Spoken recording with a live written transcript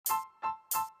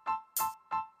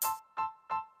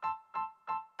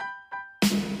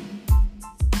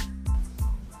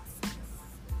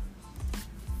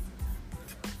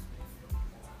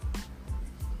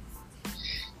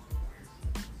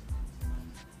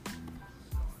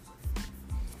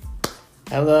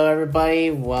Hello, everybody.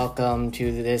 Welcome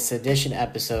to this edition,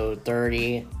 episode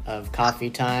 30 of Coffee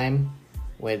Time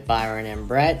with Byron and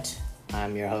Brett.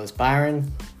 I'm your host, Byron.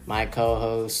 My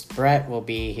co-host, Brett, will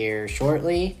be here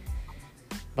shortly,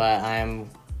 but I'm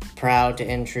proud to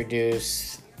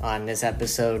introduce on this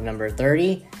episode number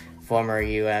 30, former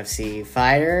UFC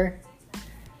fighter,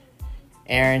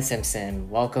 Aaron Simpson.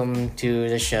 Welcome to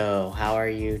the show. How are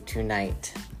you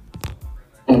tonight?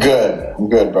 I'm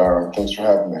good, Byron. Thanks for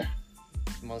having me.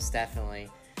 Most definitely.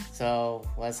 So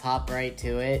let's hop right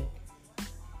to it.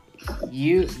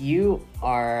 You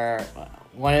are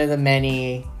one of the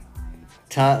many.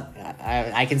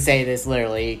 I can say this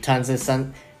literally. Tons of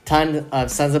sons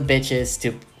of bitches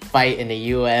to fight in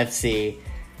the UFC.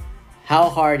 How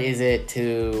hard is it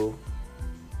to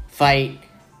fight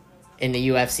in the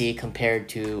UFC compared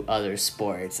to other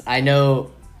sports? I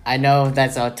know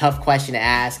that's a tough question to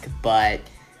ask, but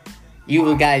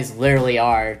you guys literally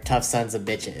are tough sons of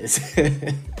bitches.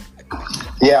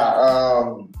 Yeah.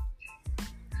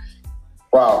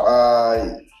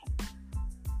 Wow.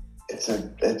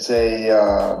 It's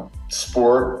a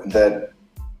sport that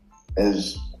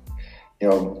is,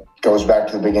 goes back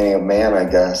to the beginning of man, I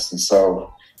guess. And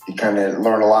so you kind of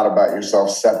learn a lot about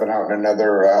yourself stepping out in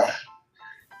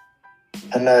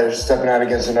stepping out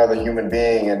against another human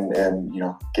being and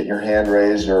getting your hand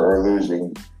raised or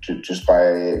losing just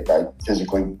by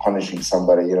physically punishing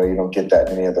somebody. You don't get that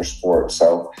in any other sport.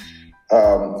 So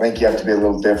I think you have to be a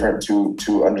little different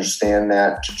to understand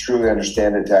that, to truly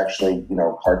understand it, to actually,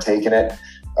 partake in it.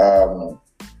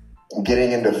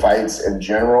 Getting into fights in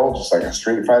general, just like a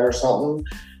street fight or something,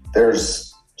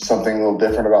 there's something a little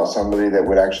different about somebody that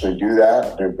would actually do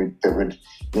that, that would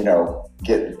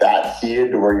get that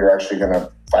heated to where you're actually going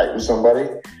to fight with somebody.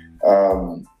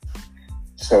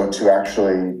 So to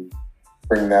actually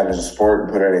bring that as a sport and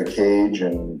put it in a cage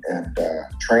and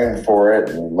train for it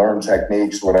and learn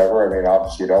techniques, whatever. I mean,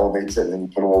 obviously it elevates it, and then you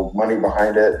put a little money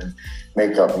behind it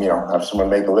and have someone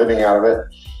make a living out of it.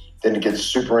 Then it gets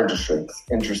super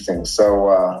interesting.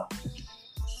 So,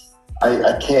 you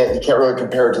can't really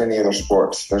compare it to any other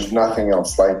sports. There's nothing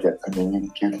else like it. I mean,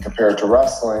 you can compare it to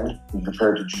wrestling, you can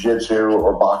compare it to jiu-jitsu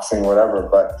or boxing, whatever,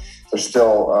 but there's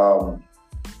still,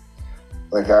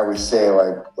 like I always say,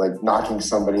 like knocking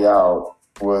somebody out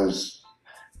was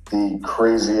the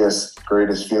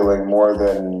greatest feeling, more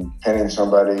than pinning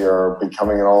somebody or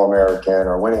becoming an All-American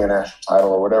or winning a national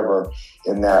title or whatever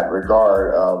in that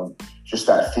regard. Just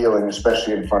that feeling,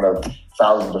 especially in front of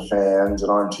thousands of fans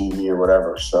and on TV or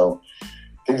whatever. So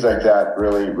things like that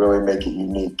really make it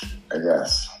unique, I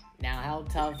guess. Now, how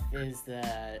tough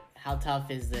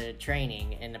is the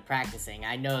training and the practicing?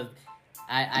 I know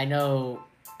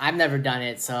I've never done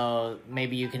it, so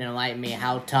maybe you can enlighten me.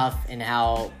 How tough and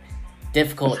how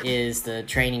difficult is the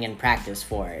training and practice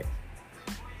for it?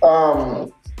 I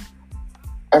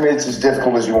mean, it's as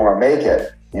difficult as you want to make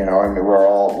it. I mean, we're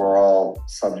all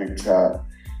subject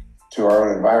to our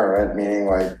own environment, meaning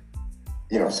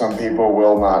some people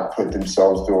will not put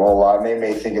themselves through a whole lot, and they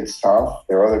may think it's tough.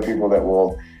 There are other people that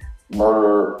will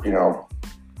murder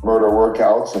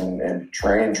workouts and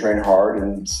train hard,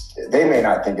 and they may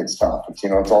not think it's tough. It's,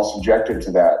 it's all subjective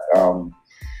to that.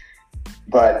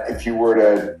 But if you were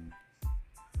to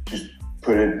just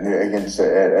put it against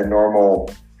a normal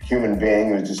human being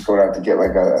who's just going out to get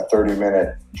like a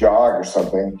 30-minute jog or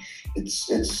something, it's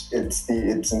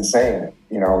insane,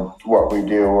 what we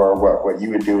do or what you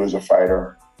would do as a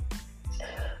fighter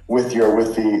with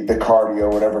the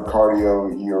cardio, whatever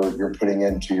cardio you're putting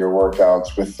into your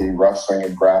workouts, with the wrestling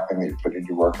and grappling that you put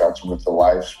into your workouts, and with the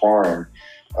live sparring,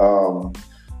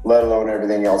 let alone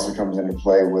everything else that comes into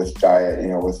play with diet,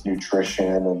 with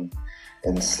nutrition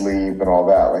and sleep and all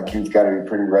that. Like, you've got to be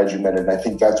pretty regimented. And I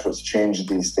think that's what's changed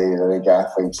these days. I think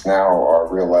athletes now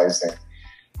are realizing,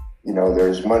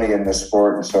 there's money in this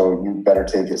sport, and so you better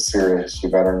take it serious. You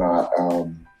better not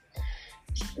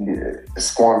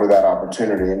squander that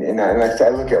opportunity. And I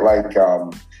look at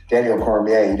Daniel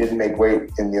Cormier. He didn't make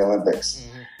weight in the Olympics.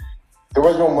 Mm-hmm. There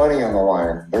was no money on the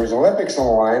line. There was Olympics on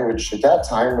the line, which at that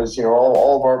time was,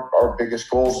 all of our biggest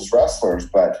goals as wrestlers.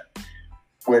 But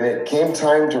when it came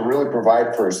time to really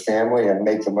provide for his family and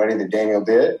make the money that Daniel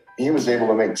did, he was able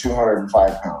to make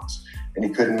 205 pounds. And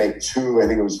he couldn't make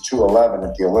 211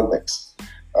 at the Olympics,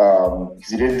 because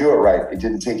he didn't do it right. He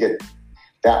didn't take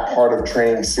that part of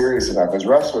training serious enough. As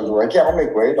wrestlers were like, yeah, I'll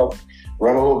make weight. I'll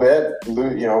run a little bit,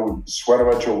 sweat a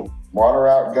bunch of water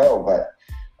out and go. But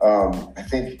I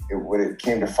think when it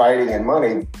came to fighting and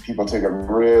money, people took it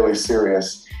really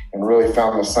serious and really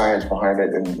found the science behind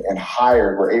it, and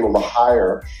were able to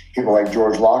hire people like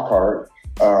George Lockhart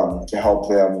to help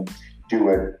them do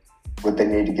it what they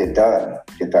need to get done,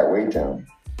 get that weight down.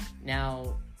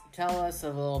 Now, tell us a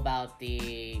little about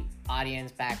the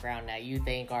audience background that you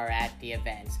think are at the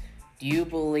events. Do you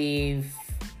believe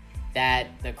that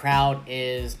the crowd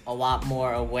is a lot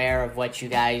more aware of what you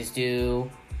guys do?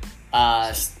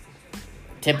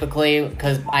 Typically,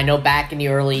 because I know back in the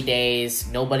early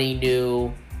days, nobody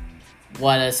knew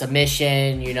what a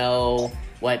submission,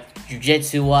 what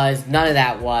jiu-jitsu was. None of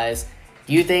that was.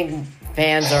 Do you think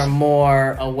fans are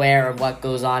more aware of what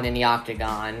goes on in the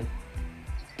octagon?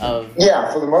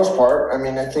 Yeah, for the most part. I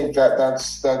mean, I think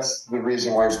that's the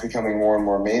reason why it's becoming more and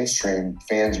more mainstream.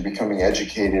 Fans are becoming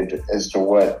educated as to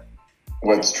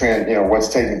what's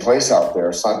taking place out there.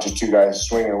 It's not just two guys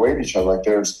swinging away at each other. Like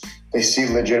they see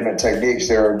legitimate techniques.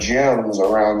 There are gyms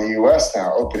around the U.S.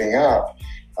 now opening up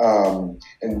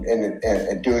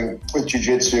and doing with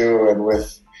jiu-jitsu and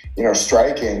with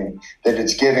striking, that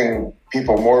it's giving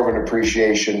people more of an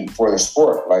appreciation for the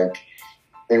sport. Like,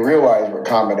 they realize what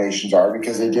combinations are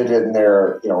because they did it in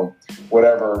their,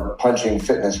 whatever punching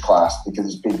fitness class, because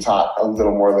it's being taught a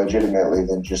little more legitimately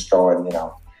than just going,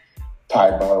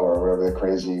 Tai Bo or whatever the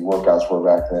crazy workouts were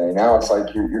back then. Now it's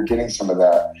like you're getting some of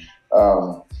that.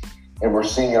 And we're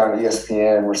seeing it on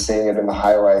ESPN. We're seeing it in the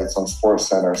highlights on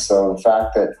SportsCenter. So the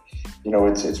fact that,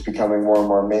 it's becoming more and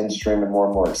more mainstream and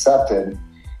more accepted,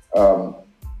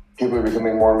 people are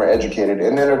becoming more and more educated.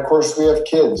 And then, of course, we have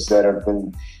kids that have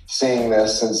been seeing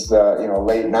this since the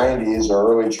late 90s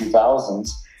or early 2000s,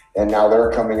 and now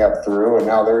they're coming up through, and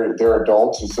now they're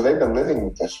adults, and so they've been living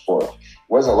with this sport. It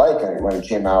wasn't like when it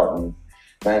came out in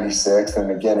 96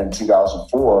 and again in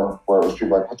 2004, where it was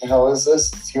people like, what the hell is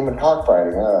this? It's human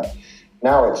cockfighting.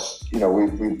 Now it's,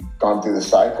 we've gone through the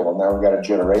cycle, and now we've got a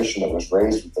generation that was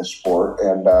raised with this sport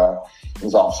and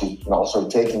is also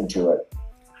taking to it.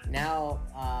 Now,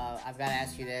 I've got to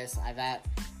ask you this. I've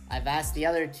asked the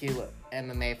other two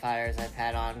MMA fighters I've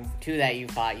had on, two that you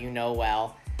fought,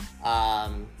 well,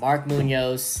 Mark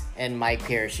Munoz and Mike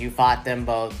Pierce. You fought them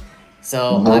both.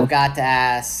 So I've got to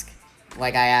ask,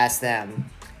 like I asked them,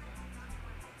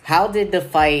 how did the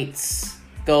fights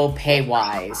go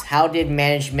pay-wise? How did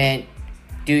management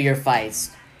do your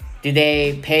fights?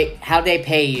 How'd they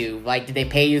pay you? Like, did they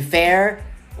pay you fair?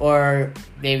 Or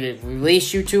they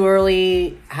released you too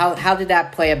early? How did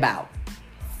that play about?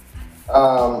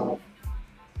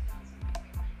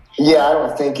 Yeah, I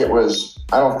don't think it was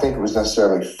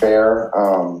necessarily fair.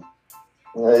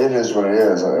 It is what it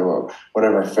is.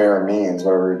 Whatever fair means,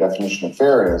 whatever your definition of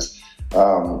fair is.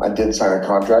 I did sign a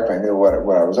contract. I knew what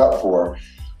I was up for.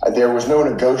 There was no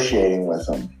negotiating with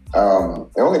them.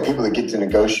 The only people that get to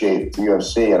negotiate the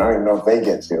UFC, and I don't even know if they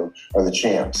get to, are the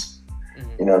champs.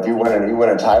 If you win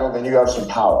a title, then you have some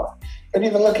power. But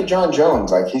even look at John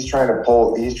Jones. Like, he's trying to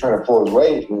pull his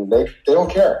weight, and they don't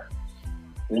care.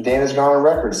 And Dana's gone on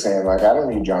record saying, like, I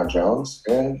don't need John Jones,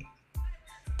 and he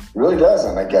really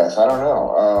doesn't. I guess, I don't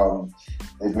know.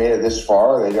 They've made it this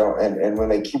far. They don't, and when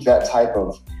they keep that type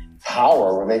of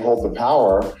power, when they hold the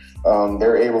power,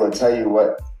 they're able to tell you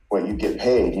what you get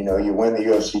paid. You win the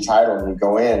UFC title, and you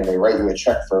go in, and they write you a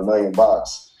check for $1 million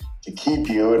to keep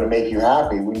you and to make you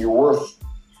happy when you're worth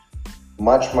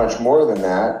much, much more than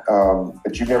that.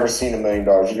 But you've never seen $1 million.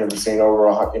 You've never seen over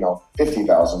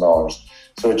 $50,000.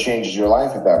 So it changes your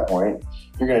life at that point.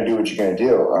 You're going to do what you're going to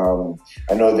do.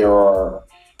 I know there are,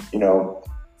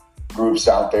 groups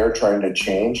out there trying to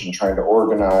change and trying to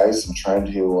organize and trying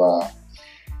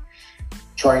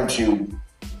to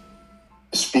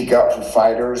speak up for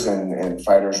fighters and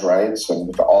fighters' rights, and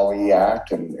with the Ali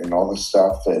Act and all the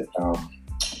stuff that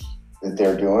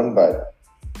they're doing, but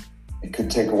it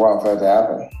could take a while for that to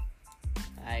happen.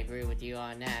 I agree with you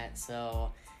on that.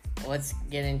 So let's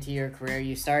get into your career.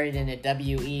 You started in the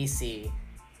WEC.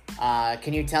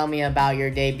 Can you tell me about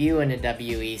your debut in the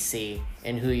WEC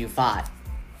and who you fought?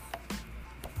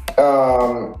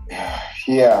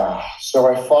 Yeah.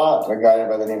 So I fought a guy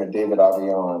by the name of David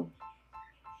Avion.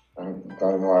 I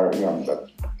don't know how,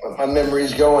 my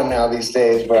memory's going now these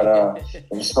days, but it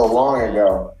was so long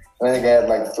ago. I think I had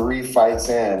like 3 fights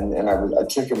in, and I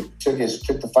took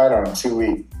the fight on a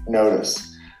 2-week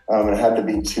notice. It had to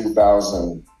be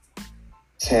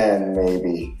 2010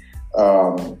 maybe.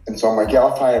 And so I'm like, yeah,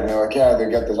 I'll fight him. And they're like, yeah, they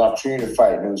got this opportunity to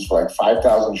fight. And it was for like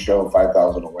 5,000 show,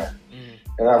 5,000 to win.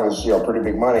 And that was, pretty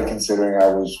big money considering I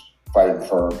was fighting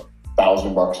for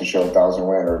 $1,000 a show, 1,000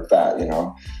 win, or that,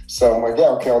 So I'm like,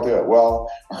 yeah, okay, I'll do it.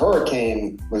 Well, a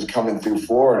hurricane was coming through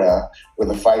Florida where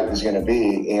the fight was going to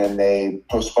be, and they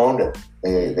postponed it.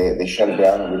 They shut it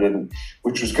down, and we didn't,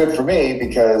 which was good for me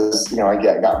because, I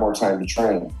got more time to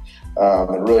train.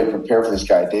 and really prepare for this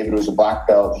guy. David was a black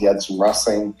belt. He had some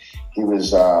wrestling. He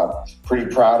was pretty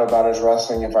proud about his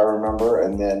wrestling, if I remember.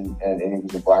 And then and he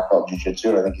was a black belt jiu-jitsu.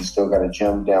 And I think he's still got a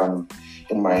gym down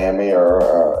in Miami,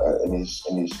 and he's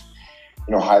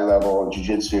high level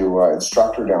jiu-jitsu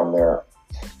instructor down there.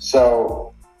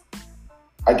 So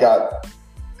I got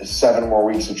 7 more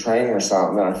weeks of training or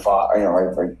something, and I fought.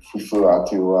 We flew out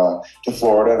to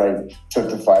Florida, and I took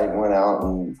the fight and went out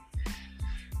and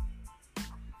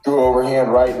threw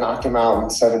overhand right, knocked him out in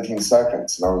 17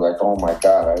 seconds. And I was like, oh my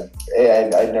God.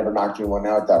 I'd never knocked anyone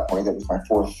out at that point. That was my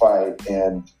 4th fight,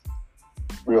 and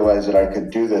realized that I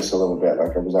could do this a little bit.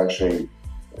 Like, I was actually,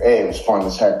 it was fun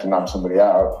as heck to knock somebody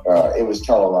out. It was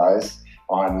televised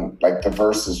on like the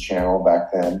Versus channel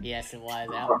back then. Yes, it was.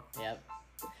 Yep.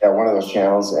 Yeah, one of those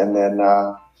channels. And then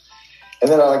I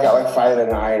got like fight of the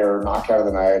night or knockout of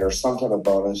the night or some type of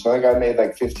bonus. So I think I made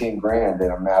like $15,000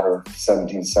 in a matter of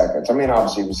 17 seconds. I mean,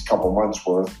 obviously it was a couple months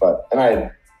worth, and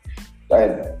I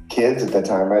had kids at the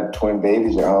time. I had twin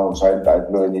babies at home, so I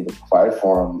really needed to provide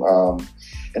for them.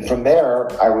 And from there,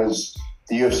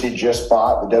 the UFC just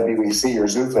bought the WEC, or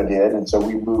Zuffa did, and so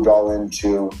we moved all up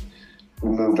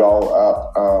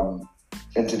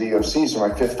into the UFC. So my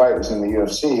 5th fight was in the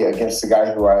UFC against the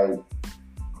guy who I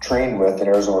trained with in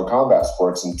Arizona Combat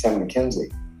Sports, and Tim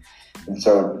McKenzie. And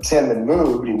so Tim had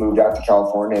moved. He moved out to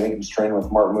California. I think he was training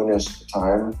with Mark Munoz at the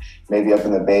time, maybe up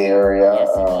in the Bay Area. Yes,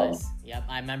 he was. Yep,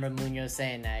 I remember Munoz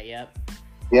saying that. Yep.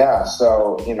 Yeah,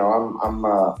 so I'm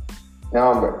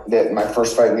my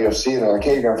first fight in the UFC, and they're like,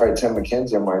 "Hey, you're gonna fight Tim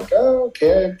McKenzie." I'm like, "Oh,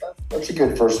 okay, that's a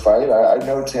good first fight." I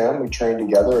know Tim. We trained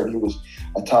together, and he was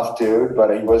a tough dude, but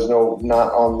he was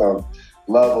not on the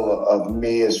level of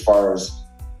me as far as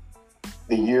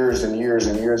the years and years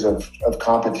and years of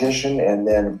competition, and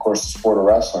then of course the sport of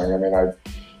wrestling. I mean,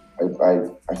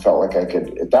 I felt like I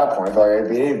could, at that point, I felt like I could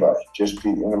beat anybody. Just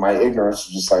my ignorance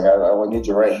was just like, I would need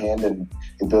your right hand and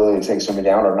the ability to take somebody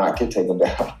down or not get taken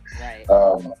down. Right.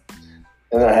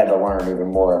 And then I had to learn even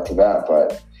more after that.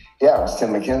 But yeah, it was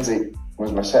Tim McKenzie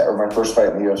was my first fight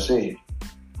in the UFC.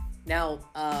 Now,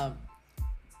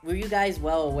 were you guys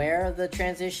well aware of the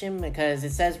transition? Because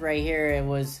it says right here it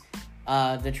was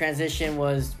the transition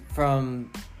was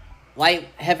from light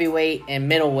heavyweight and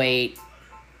middleweight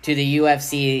to the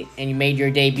UFC, and you made your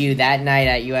debut that night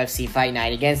at UFC Fight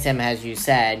Night against him, as you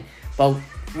said. But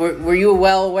were you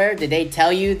well aware? Did they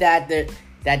tell you that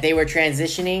they were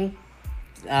transitioning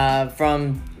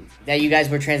that you guys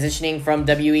were transitioning from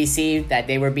WEC, that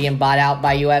they were being bought out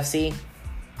by UFC?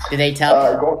 Did they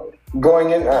tell you?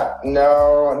 Going in,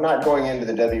 no, not going into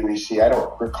the WEC. I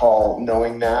don't recall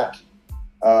knowing that.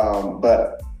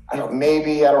 But I don't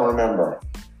remember.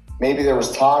 Maybe there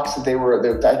was talks that they were.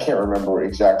 I can't remember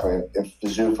exactly if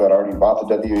Zuffa had already bought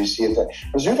the WEC at that.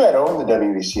 Zuffa had owned the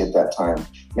WEC at that time.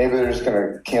 Maybe they're just going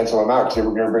to cancel them out because they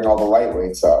were going to bring all the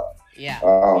lightweights up. Yeah.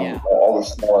 All the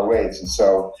smaller weights, and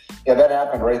so that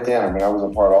happened right then. I mean, I was a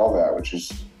part of all that, which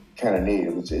is kind of neat.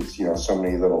 It's so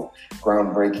many little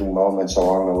groundbreaking moments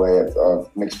along the way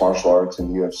of mixed martial arts and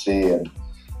UFC, and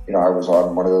I was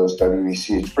on one of those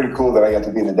WEC. It's pretty cool that I got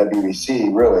to be in the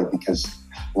WEC, really, because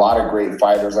a lot of great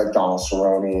fighters like Donald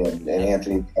Cerrone and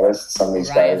Anthony Pettis, some of these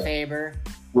guys.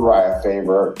 Uriah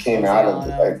Faber came out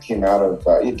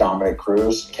of Dominic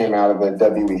Cruz came out of the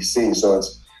WEC. So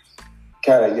it's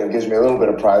kind of gives me a little bit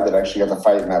of pride that I actually got to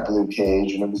fight in that blue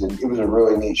cage, and it was a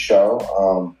really neat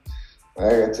show.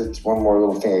 It's one more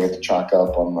little thing I get to chalk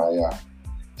up on my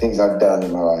things I've done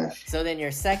in my life. So then your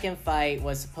second fight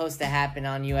was supposed to happen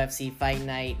on UFC Fight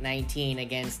Night 19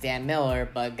 against Dan Miller,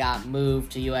 but got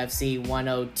moved to UFC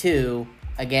 102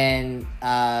 again,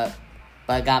 but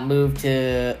got moved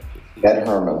to Ed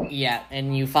Herman. Yeah,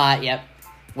 and you fought,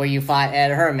 where you fought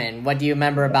Ed Herman. What do you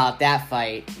remember about that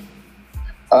fight?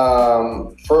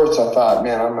 First I thought,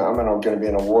 man, I'm going to be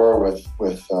in a war with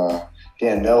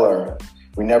Dan Miller.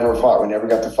 We never fought. We never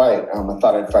got to fight. I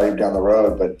thought I'd fight him down the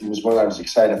road, but he was one that I was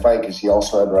excited to fight because he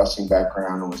also had a wrestling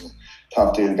background and was a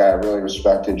tough dude, a guy I really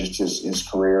respected, just his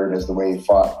career and the way he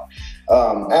fought.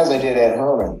 As I did Ed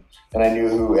Herman, and I knew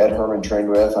who Ed Herman trained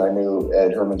with. I knew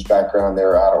Ed Herman's background. They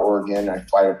were out of Oregon. I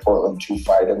fly to Portland to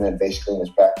fight him, and basically in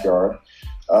his backyard.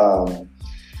 And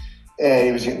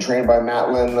he was getting trained by Matt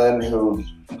Lindland, who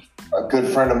a good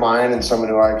friend of mine and someone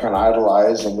who I kind of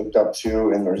idolized and looked up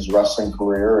to in his wrestling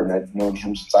career. And I'd known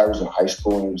him since I was in high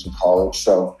school and he was in college.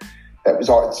 So that was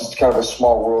all, it's just kind of a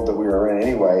small world that we were in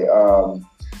anyway.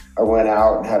 I went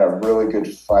out and had a really good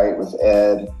fight with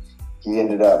Ed. He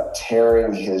ended up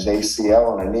tearing his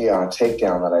ACL and a knee on a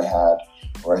takedown that I had,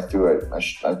 where I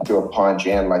threw a punch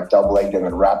and double legged him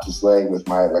and wrapped his leg with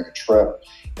a trip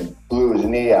and blew his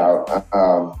knee out.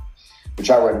 which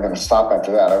I wasn't going to stop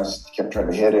after that. I was kept trying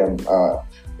to hit him,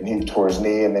 and he tore his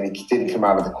knee, and then he didn't come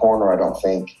out of the corner, I don't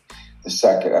think,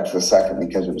 after the second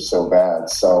because it was so bad.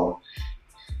 So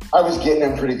I was getting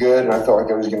him pretty good, and I felt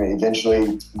like I was going to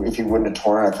eventually, if he wouldn't have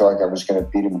torn, I felt like I was going to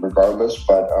beat him regardless.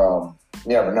 But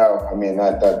you never know. I mean,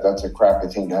 that's a crappy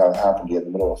thing to have happen to you in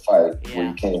the middle of a fight where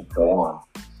you can't go on.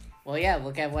 Well, yeah,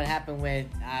 look at what happened with,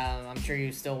 I'm sure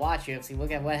you still watch UFC,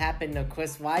 look at what happened to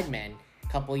Chris Weidman a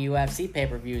couple UFC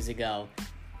pay-per-views ago.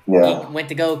 Yeah. He went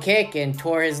to go kick and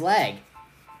tore his leg.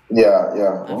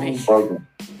 Yeah. I mean, broken.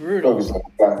 Brutal.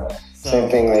 Same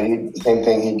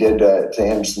thing he did to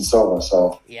Anderson Silva.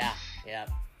 So yeah.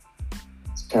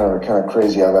 It's kind of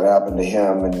crazy how that happened to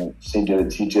him, and he did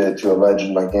it to a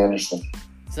legend like Anderson.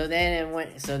 So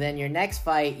then your next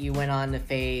fight, you went on to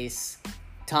face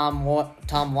Tom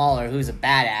Waller, who's a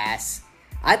badass.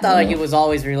 I thought he was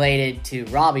always related to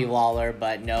Robbie Waller,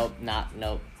 but nope,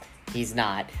 he's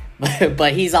not.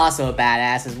 But he's also a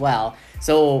badass as well.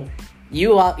 So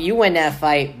you win that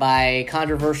fight by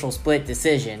controversial split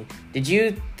decision. Did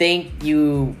you think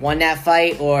you won that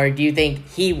fight, or do you think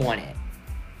he won it?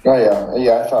 Oh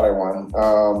yeah, I thought I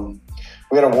won.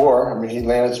 We had a war. I mean, he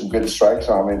landed some good strikes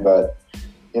on me, but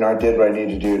I did what I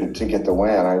needed to do to get the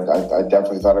win. I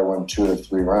definitely thought I won 2 of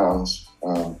 3 rounds.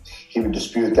 He would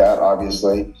dispute that,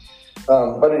 obviously,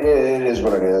 but it is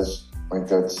what it is. Like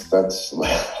that's a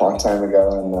long time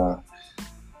ago,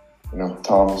 and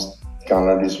Tom's gone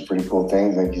on to do some pretty cool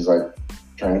things. Like he's like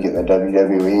trying to get in the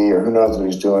WWE, or who knows what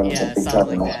he's doing. Yeah,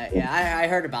 something like that. Yeah, I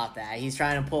heard about that. He's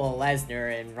trying to pull a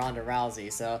Lesnar and Ronda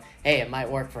Rousey. So hey, it might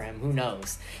work for him. Who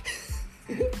knows?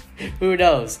 Who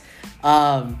knows?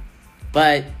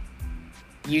 But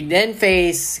you then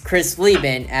face Chris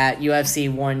Lieben at UFC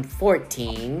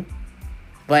 114,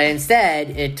 but instead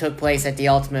it took place at the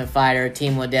Ultimate Fighter,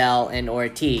 Team Liddell and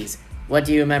Ortiz. What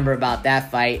do you remember about that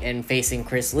fight and facing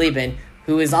Chris Lieben,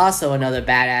 who is also another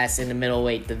badass in the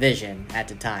middleweight division at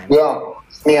the time? Well,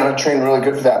 man, I trained really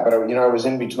good for that, but I was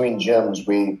in between gyms.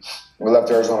 We left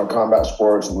Arizona Combat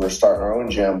Sports and we were starting our own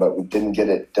gym, but we didn't get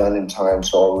it done in time,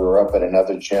 so we were up at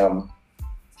another gym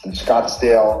in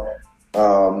Scottsdale.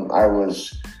 I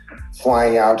was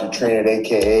flying out to train at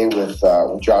AKA with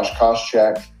Josh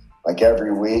Koscheck like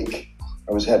every week.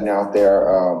 I was heading out there,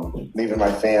 leaving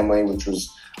my family, which was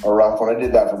a rough one. I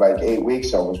did that for like 8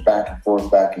 weeks. So I was back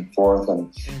and forth,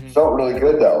 and felt really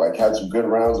good though. Like had some good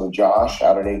rounds with Josh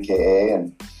out at AKA,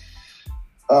 and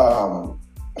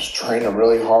I was training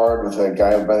really hard with a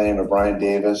guy by the name of Brian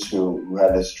Davis, who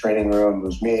had this training room. It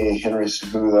was me, Henry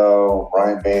Cejudo,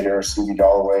 Ryan Bader, CB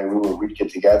Dalloway. We'd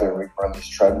get together and we'd run these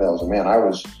treadmills. And man, I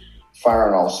was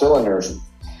firing all cylinders.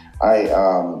 I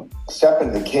stepped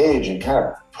into the cage and kind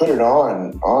of put it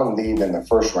on Lieb in the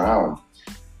first round.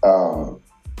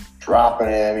 Dropping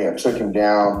him, took him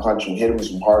down, punching, hit him with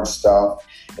some hard stuff,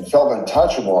 and felt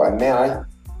untouchable. And man,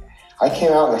 I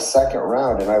came out in the second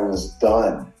round and I was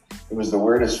done. It was the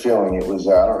weirdest feeling. It was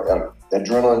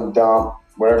adrenaline dump,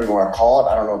 whatever you want to call it.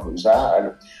 I don't know if it was that.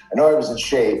 I know I was in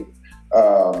shape,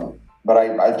 but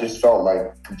I just felt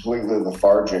like completely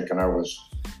lethargic and I was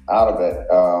out of it.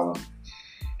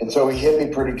 And so he hit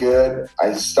me pretty good.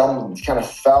 I stumbled, kind of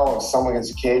fell and stumbled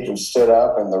against the cage and stood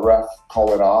up, and the ref called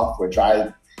it off, which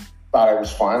I thought I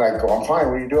was fine. I go, "I'm fine.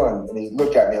 What are you doing?" And he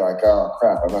looked at me like, "Oh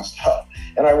crap, I messed up."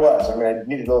 And I was. I mean, I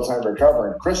needed a little time to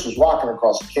recover. And Chris was walking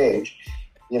across the cage.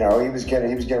 He was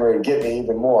getting ready to get me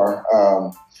even more.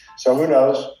 So who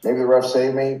knows? Maybe the ref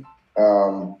saved me.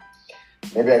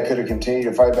 Maybe I could have continued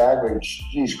to fight back. But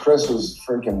geez, Chris was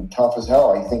freaking tough as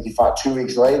hell. I think he fought 2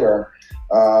 weeks later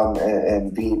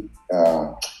and beat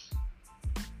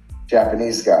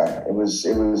Japanese guy. It was.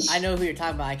 I know who you're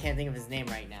talking about. I can't think of his name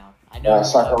right now. I know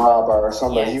Sakuraba or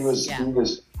somebody. Yes, He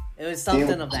was. It was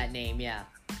something of that name. Yeah.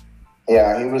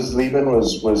 Yeah, Lieben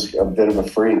was a bit of a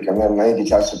freak. I mean, I think he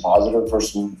tested positive for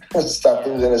some stuff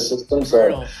that was in his system.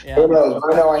 So who knows?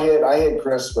 I know I hit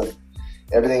Chris with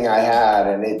everything I had,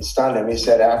 and it stunned him. He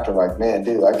said after, like, "Man,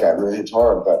 dude, that guy really hits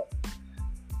hard, but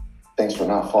thanks for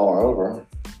not falling over."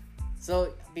 So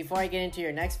before I get into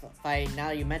your next fight, now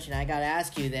you mentioned, I gotta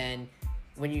ask you then,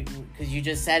 because you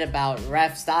just said about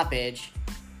ref stoppage,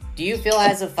 do you feel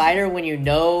as a fighter when you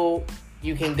know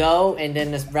you can go and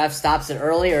then the ref stops it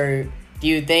early, or do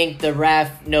you think the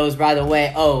ref knows right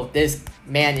away, oh, this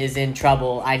man is in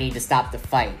trouble, I need to stop the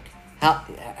fight?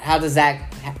 How does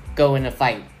that go in a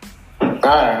fight? I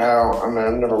don't know. I mean,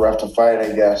 I've never refed a fight,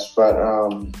 I guess, but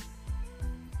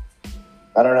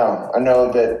I don't know. I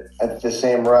know that at the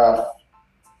same ref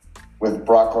with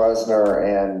Brock Lesnar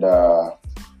and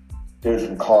dude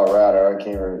from Colorado, I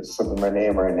can't even slip my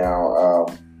name right now.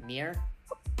 Mir?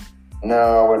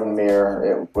 No, it wasn't Mir.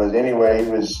 It was anyway.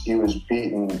 He was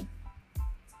beating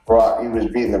Brock. He was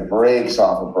beating the brakes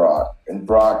off of Brock, and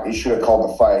Brock. He should have called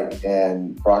the fight,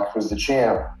 and Brock was the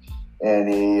champ, and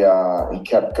he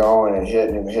kept going and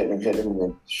hitting him, and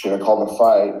they should have called the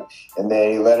fight, and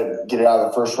then he let it get it out of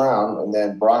the first round, and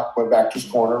then Brock went back to his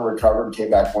corner, recovered, and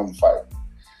came back and won the fight.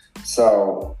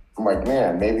 So I'm like,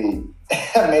 man, maybe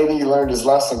maybe he learned his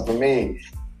lesson from me.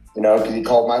 Because he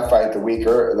called my fight the week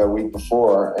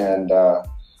before and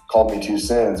called me too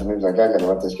soon. And so he was like, I got to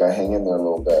let this guy hang in there a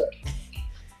little bit.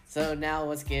 So now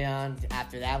let's get on.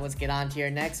 After that, let's get on to your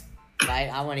next fight.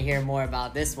 I want to hear more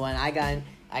about this one. I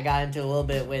got into a little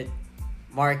bit with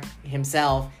Mark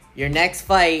himself. Your next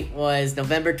fight was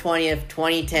November 20th,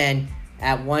 2010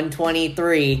 at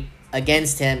 123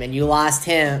 against him, and you lost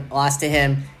to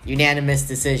him unanimous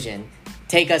decision.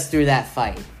 Take us through that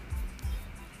fight.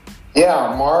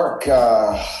 Yeah, Mark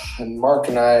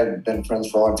and I have been friends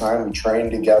for a long time. We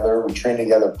trained together. We trained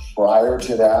together prior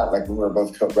to that. Like we were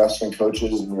both wrestling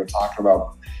coaches, and we were talking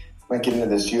about getting into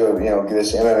this,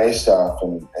 this MMA stuff,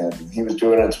 and he was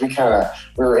doing it. So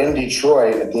we were in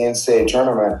Detroit at the NCAA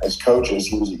tournament as coaches.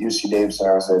 He was at UC Davis, and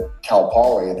I was at Cal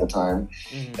Poly at the time,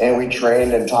 and we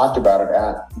trained and talked about it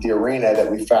at the arena that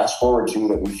we fast forward to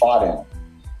that we fought in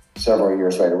several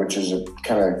years later, which is a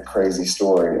kind of crazy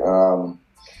story.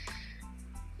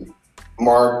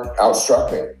 Mark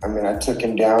outstruck me. I mean, I took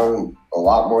him down a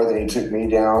lot more than he took me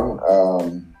down.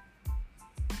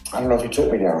 I don't know if he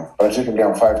took me down, but I took him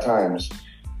down 5 times.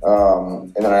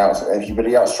 And then but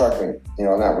he outstruck me,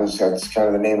 and that's kind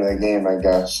of the name of the game, I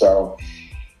guess. So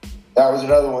that was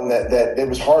another one that it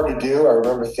was hard to do. I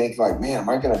remember thinking like, man, am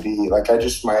I going to be like, I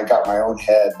got my own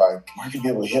head, like, am I going to be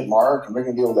able to hit Mark? Am I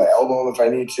going to be able to elbow him if I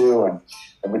need to?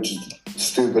 And which is the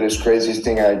stupidest, craziest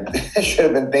thing I should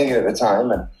have been thinking at the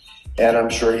time. And I'm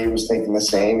sure he was thinking the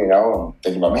same, and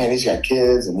thinking about, man, he's got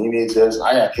kids and he needs this. And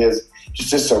I got kids.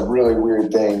 Just a really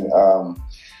weird thing. I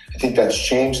think that's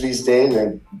changed these days.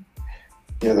 And,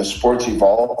 the sport's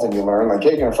evolved and you learn, like,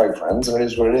 yeah, you're going to fight friends. And it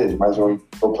is what it is. You might as well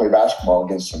go play basketball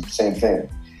against them. Same thing,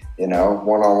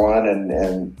 one-on-one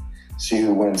and see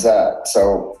who wins that.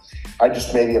 So I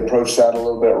just maybe approached that a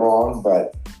little bit wrong,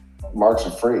 but Mark's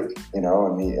a freak,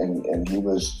 and he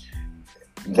was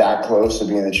that close to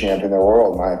being the champion of the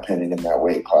world, in my opinion, in that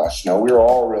weight class. We were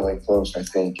all really close, I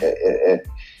think, at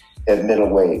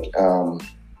middleweight.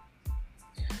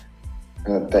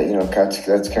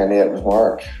 That's kind of it with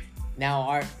Mark.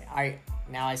 Now,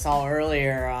 I saw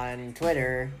earlier on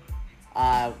Twitter.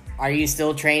 Are you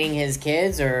still training his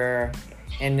kids, or?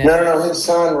 No. His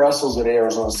son wrestles at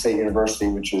Arizona State University,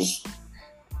 which is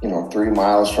 3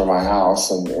 miles from my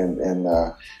house,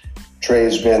 and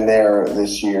Trey's been there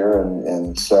this year,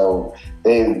 and so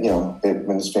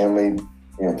when his family,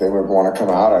 if they would want to come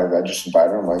out, I just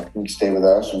invited them. Like, you can stay with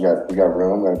us. We got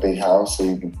room, we got a big house, so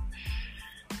you can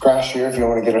crash here if you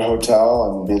want to get a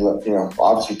hotel. And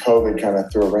obviously COVID kind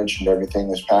of threw a wrench into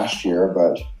everything this past year,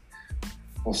 but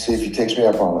we'll see if he takes me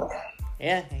up on it.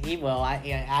 Yeah, he will.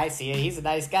 I see it. He's a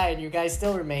nice guy, and you guys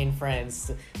still remain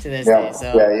friends to this day.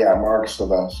 So yeah, Mark's the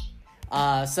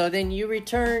best. So then you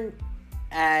return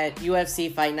at UFC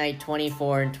Fight Night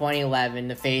 24 in 2011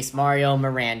 to face Mario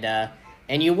Miranda,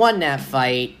 and you won that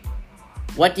fight.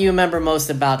 What do you remember most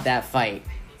about that fight?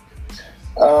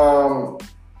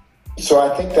 So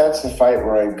I think that's the fight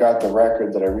where I got the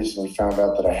record that I recently found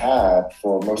out that I had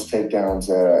for most takedowns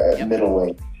at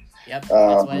middleweight. Yep,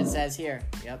 that's what it says here.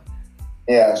 Yep.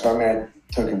 Yeah, so I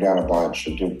took him down a bunch.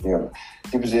 He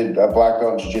was a black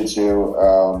belt in jiu-jitsu.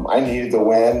 I needed the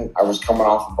win. I was coming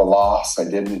off of a loss. I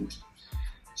didn't.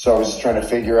 So I was just trying to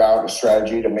figure out a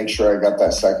strategy to make sure I got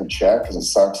that second check, because it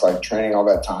sucks, like, training all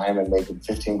that time and making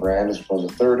 $15,000 as opposed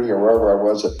to 30 or wherever I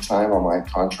was at the time on my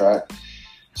contract.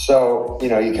 So, you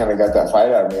kind of got that fight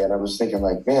out of me, and I was thinking,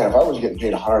 like, man, if I was getting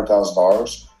paid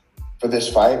 $100,000 for this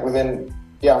fight, I'm going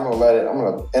to let it,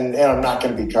 and I'm not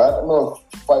going to be cut. I'm going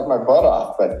to fight my butt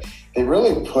off. But they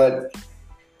really put,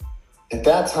 at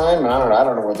that time, and I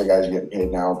don't know what the guys are getting paid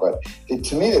now, but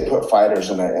to me, they put fighters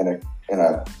in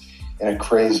a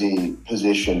crazy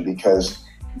position, because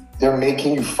they're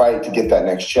making you fight to get that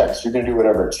next check. So you're going to do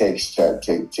whatever it takes to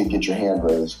get your hand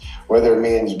raised, whether it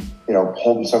means,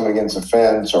 holding someone against a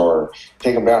fence or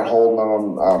taking them down, holding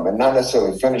them, and not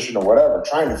necessarily finishing or whatever,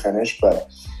 trying to finish.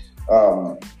 But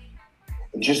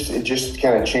it just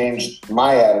kind of changed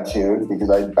my attitude,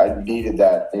 because I needed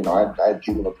that. I had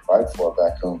people to provide for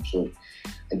back home. So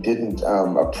I didn't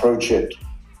approach it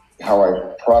how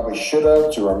I probably should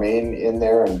have to remain in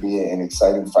there and be an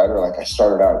exciting fighter like I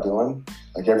started out doing.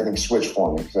 Like, everything switched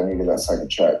for me because I needed that second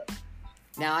check.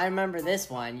 Now, I remember this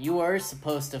one. You were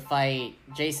supposed to fight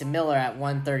Jason Miller at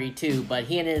 132, but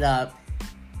he ended up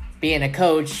being a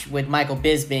coach with Michael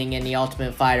Bisping in the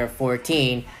Ultimate Fighter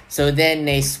 14. So then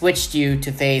they switched you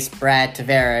to face Brad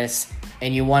Tavares,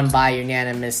 and you won by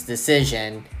unanimous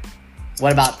decision.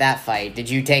 What about that fight? Did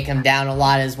you take him down a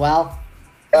lot as well?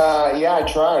 Yeah,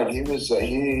 I tried. He's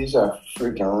a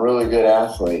freaking really good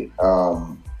athlete.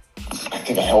 I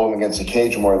think I held him against the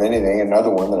cage more than anything.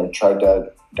 Another one that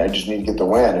I just need to get the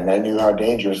win, and I knew how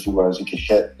dangerous he was. He could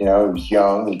hit, he was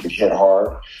young, he could hit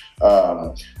hard.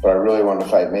 But I really wanted to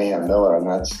fight Mayhem Miller, and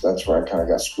that's where I kind of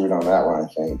got screwed on that one, I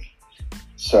think.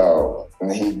 So,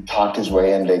 and he talked his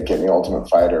way into getting the Ultimate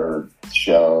Fighter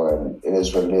show, and it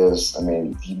is what it is. I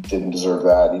mean, he didn't deserve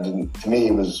that. To me,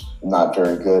 he was not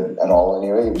very good at all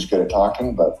anyway. He was good at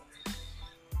talking, but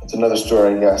it's another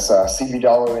story, I guess. CB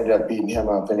Dollar ended up beating him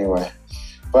up anyway.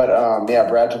 But,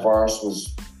 Brad Tavares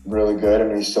was really good. I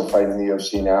mean, he's still fighting in the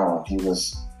UFC now. He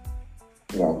was,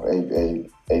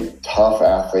 a tough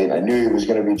athlete. I knew he was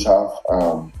going to be tough.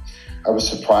 I was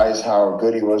surprised how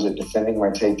good he was at defending my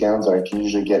takedowns that I can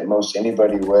usually get most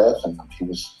anybody with, and he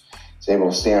was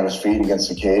able to stay on his feet against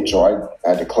the cage. So I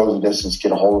had to close the distance,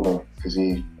 get a hold of him because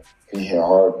he hit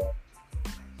hard.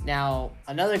 Now,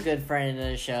 another good friend of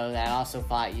the show that also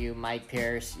fought you, Mike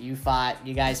Pierce. You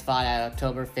guys fought at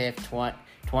October 5th,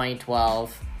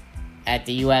 2012 at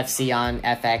the UFC on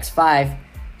FX5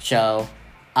 show.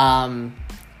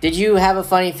 Did you have a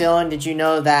funny feeling? Did you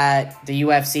know that the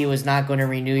UFC was not going to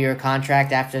renew your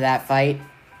contract after that fight?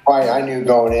 I knew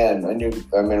going in.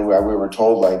 We were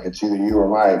told, like, it's either you or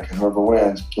Mike, and whoever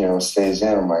wins, stays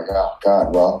in. I'm like, oh,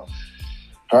 God, well,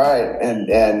 all right.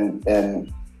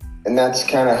 And that's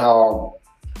kind of how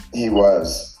he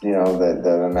was,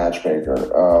 the matchmaker.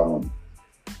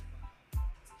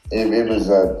 It was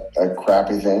a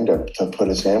crappy thing to put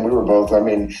us in. We were both,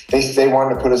 they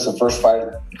wanted to put us the first fight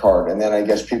card, and then I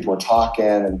guess people were talking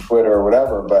and Twitter or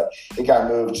whatever, but it got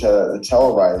moved to the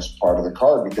televised part of the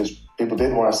card because people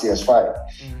did want to see us fight,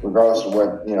 regardless of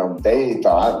what, they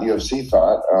thought, the UFC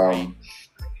thought.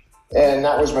 And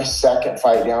that was my second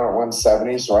fight down at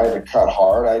 170, so I had to cut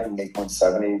hard. I didn't make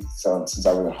 170 since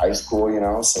I was in high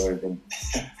school, so it had been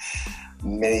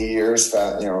many years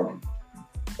that,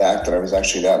 back that I was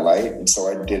actually that light. And so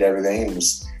I did everything and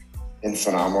was in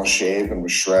phenomenal shape and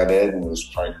was shredded and was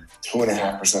probably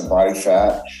 2.5% body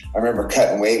fat. I remember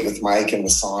cutting weight with Mike in the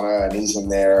sauna, and he's in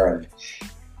there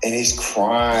and he's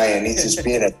crying. He's just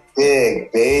being a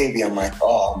big baby. I'm like,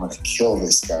 oh, I'm going to kill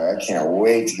this guy. I can't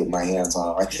wait to get my hands on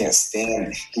him. I can't stand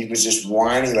it. He was just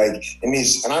whiny,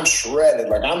 and I'm shredded.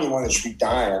 Like, I'm the one that should be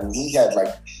dying. He had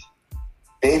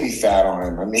baby fat on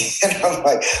him.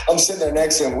 I'm sitting there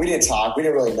next to him. We didn't talk. We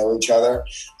didn't really know each other.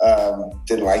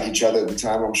 Didn't like each other at the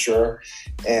time, I'm sure.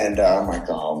 And I'm like,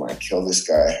 oh, I'm going to kill this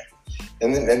guy.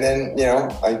 And then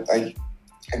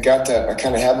I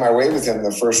kind of had my way with him in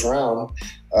the first round.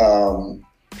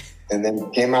 And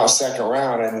then came out second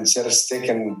round, and instead of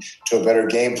sticking to a better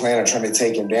game plan and trying to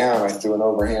take him down, I threw an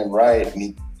overhand right, and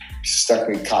he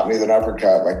caught me with an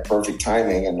uppercut, like perfect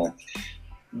timing. And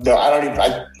I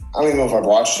don't even know if I've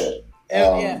watched it.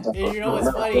 Yeah. You know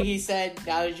what's funny? He said,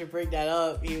 now that you bring that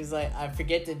up, he was like, I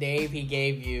forget the name he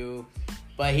gave you,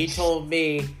 but he told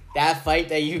me that fight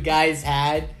that you guys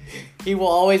had, he will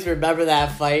always remember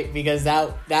that fight because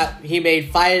that he made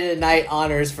Fight of the Night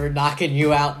honors for knocking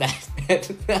you out that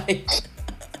night.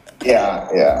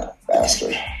 Yeah,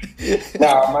 bastard.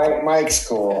 No, Mike's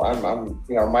cool.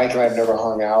 Mike and I have never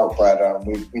hung out, but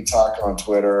we talk on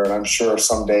Twitter, and I'm sure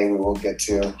someday we will get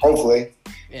to. Hopefully,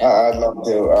 I'd love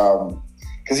to,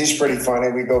 because he's pretty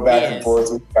funny. We go back and forth.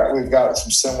 We've got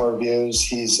some similar views.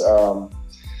 He is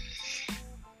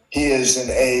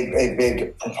a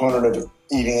big proponent of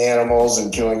eating animals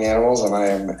and killing animals, and I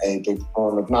am a big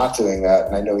proponent of not doing that.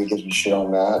 And I know he gives me shit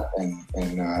on that,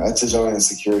 and that's his own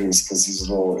insecurities because he's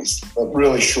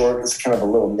really short. He's kind of a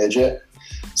little midget.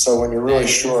 So when you're really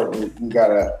short, you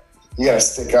gotta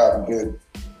stick up and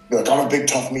be like, I'm a big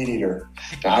tough meat eater.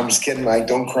 No, I'm just kidding, Mike.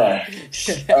 Don't cry.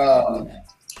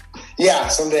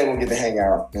 Someday we'll get to hang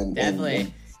out.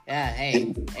 Definitely.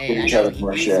 Hey, I know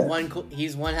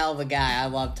he's one hell of a guy. I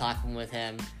love talking with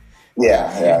him.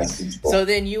 Yeah. Cool. So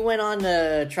then you went on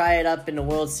to try it up in the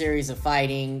World Series of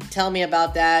Fighting. Tell me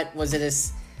about that. Was it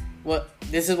this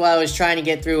is what I was trying to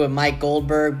get through with Mike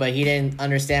Goldberg, but he didn't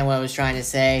understand what I was trying to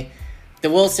say. The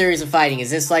World Series of Fighting, was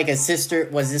this like a sister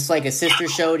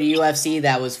show to UFC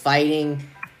that was fighting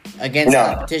against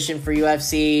competition for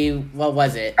UFC? What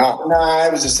was it? No,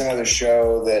 it was just another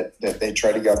show that they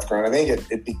tried to get off the ground. I think it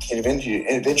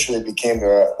eventually became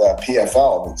the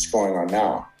PFL that's going on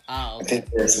now. Oh, I okay.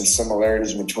 think there's some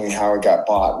similarities between how it got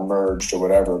bought and merged or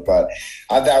whatever, but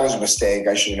that was a mistake.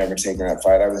 I should have never taken that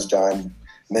fight. I was done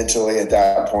mentally at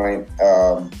that point.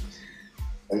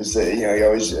 It was, you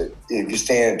always, if you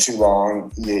stay in it too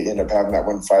long, you end up having that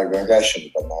one fight. Like, I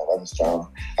shouldn't have done that. I was dumb.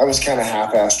 I was kind of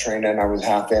half-ass training. I was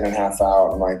half in and half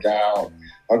out. I'm like, I'll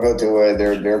go do it.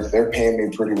 They're paying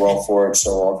me pretty well for it,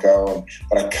 so I'll go.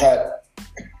 But I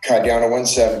cut down to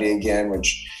 170 again,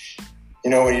 which,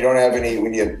 when you don't have any,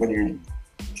 when you're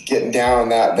getting down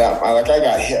that like I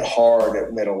got hit hard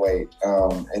at middleweight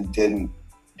and didn't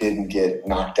get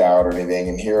knocked out or anything.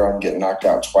 And here I'm getting knocked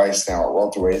out twice now at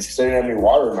welterweight because I didn't have any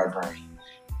water in my brain.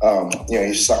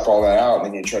 You suck all that out and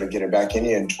then you try to get it back in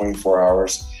you in 24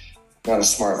 hours. Not a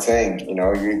smart thing.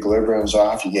 Your equilibrium's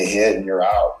off, you get hit and you're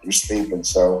out, you're sleeping.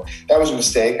 So that was a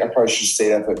mistake. I probably should have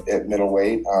stayed up at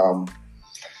middleweight.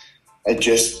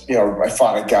 I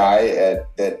fought a guy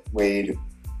that weighed,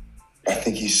 I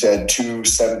think he said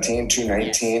 217,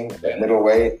 219 at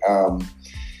middleweight. And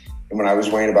when I was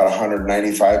weighing about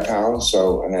 195 pounds,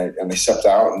 and I stepped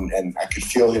out and I could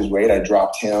feel his weight. I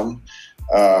dropped him.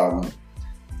 But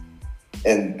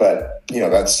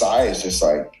that size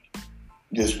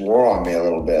just wore on me a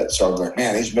little bit. So I was like,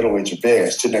 man, these middleweights are big. I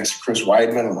stood next to Chris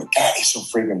Weidman. I'm like, God, he's so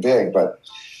freaking big. But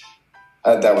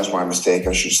that was my mistake.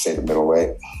 I should have stayed at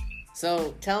middleweight.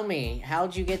 So tell me,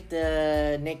 how'd you get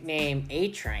the nickname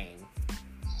A-Train?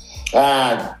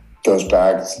 Goes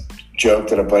back. Joke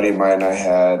that a buddy of mine and I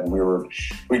had.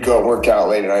 We'd go work out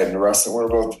late at night in wrestling. We were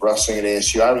both wrestling at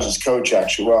ASU. I was his coach,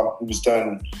 actually. Well, he was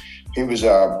Kellen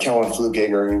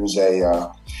Flukiger. He was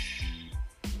a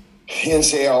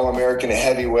NCAA All-American at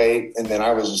heavyweight, and then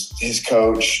I was his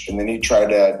coach, and then he tried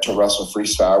to wrestle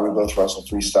freestyle. We both wrestled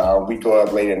freestyle. We'd go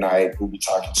up late at night. We'd be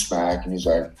talking smack, and he's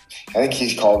like, I think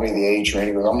he's called me the A-Train.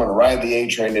 He goes, I'm going to ride the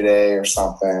A-Train today or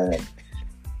something.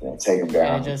 And, take him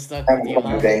down. And it just stuck with you, a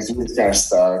couple of things. He was kind of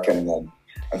stuck, and then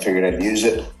I figured I'd use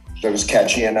it. It was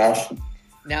catchy enough.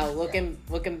 Now, looking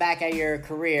back at your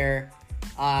career,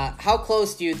 how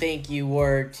close do you think you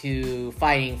were to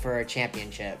fighting for a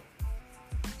championship?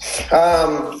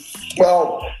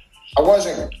 Well, I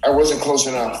wasn't close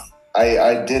enough.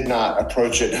 I did not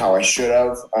approach it how I should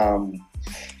have.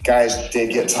 Guys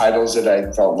did get titles that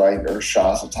I felt like, or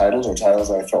shots at titles, or titles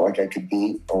that I felt like I could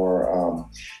beat or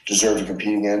deserve to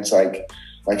compete against, like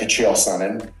a Chael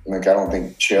Sonnen. I don't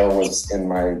think Chael was in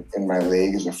my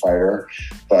league as a fighter,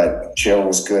 but Chael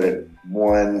was good at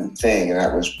one thing, and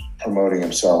that was promoting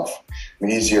himself. I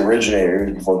mean, he's the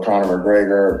originator. Before Conor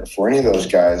McGregor, before any of those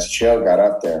guys, Chael got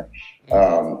up there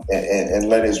and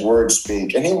let his words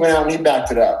speak. And he went out and he backed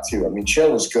it up too. I mean,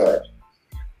 Chael was good.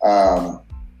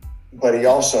 But he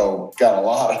also got a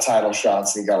lot of title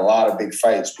shots and he got a lot of big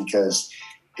fights because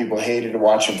people hated to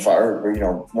watch him fight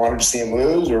or, wanted to see him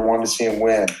lose or wanted to see him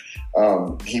win.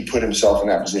 He put himself in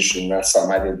that position. That's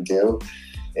something I didn't do.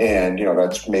 And,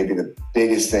 that's maybe the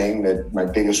biggest thing, that my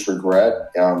biggest regret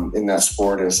in that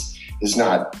sport is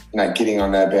not getting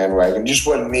on that bandwagon. Just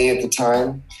wasn't me at the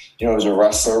time. As a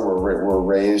wrestler, we're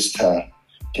raised to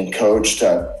can coach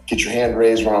to get your hand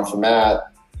raised, run off the mat,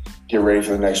 get ready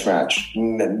for the next match.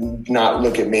 Not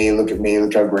look at me, look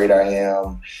how great I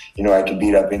am. I can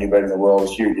beat up anybody in the world.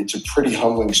 It's a pretty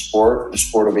humbling sport, the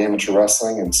sport of amateur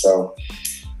wrestling. And so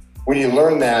when you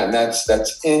learn that, and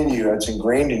that's in you, that's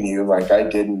ingrained in you, like I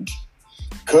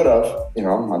could have,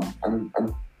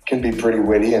 I'm can be pretty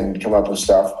witty and come up with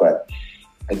stuff, but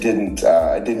I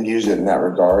didn't use it in that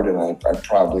regard. And I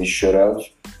probably should have.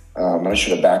 And I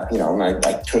should have backed, and I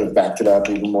could have backed it up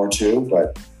even more too,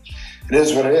 but it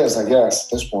is what it is, I guess,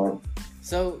 at this point.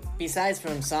 So, besides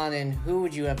from Sonnen, who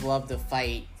would you have loved to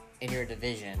fight in your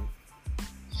division?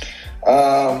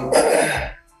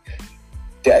 I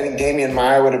think Damian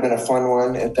Maia would have been a fun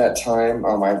one at that time.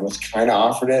 I was kind of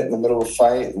offered it in the middle of a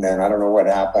fight, and then I don't know what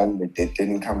happened. It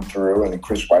didn't come through, and then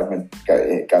Chris Weidman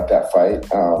got that fight.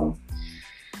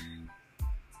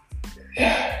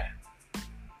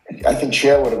 I think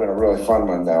Chael would have been a really fun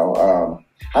one, though.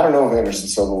 I don't know if Anderson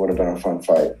Silva would have been a fun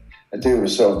fight. That dude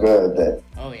was so good that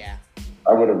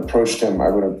I would have approached him. I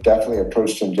would have definitely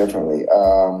approached him differently.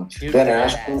 Ben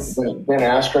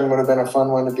Askren would have been a fun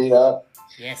one to beat up.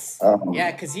 Yes.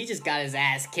 Because he just got his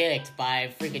ass kicked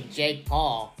by freaking Jake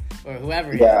Paul or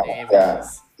whoever his name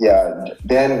was. Yeah.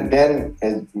 Ben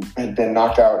had been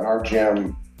knocked out in our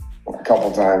gym a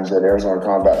couple times at Arizona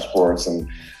Combat Sports, and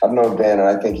I've known Ben, and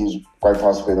I think he's quite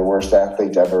possibly the worst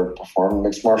athlete to ever perform in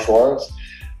mixed martial arts.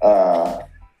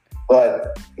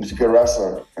 But he was a good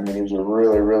wrestler. I mean, he was a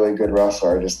really, really good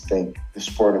wrestler. I just think the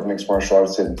sport of mixed martial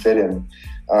arts didn't fit him,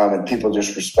 and people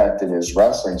just respected his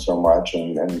wrestling so much,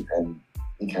 and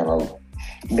he kind of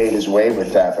made his way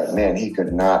with that, but man, he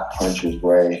could not punch his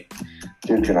way.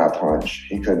 Dude could not punch.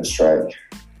 He couldn't strike.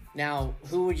 Now,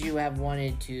 who would you have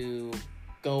wanted to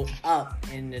go up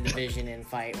in the division and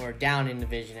fight, or down in the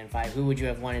division and fight? Who would you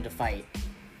have wanted to fight?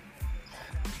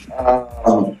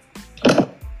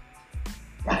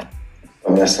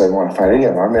 Don't necessarily want to fight any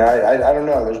of them. I mean, I don't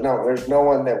know. There's no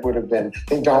one that would have been. I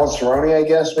think Donald Cerrone, I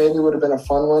guess, maybe would have been a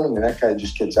fun one. I mean, that guy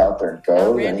just gets out there and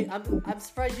goes. I'm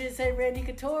surprised you didn't say Randy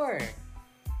Couture.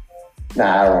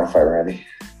 Nah, I don't want to fight Randy.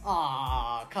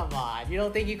 Aw, come on. You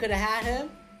don't think you could have had him?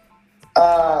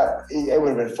 It would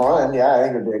have been fun. Yeah, I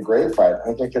think it would be a great fight. I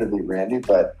think I could have beat Randy,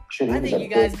 but I think you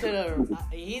guys could have.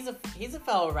 He's a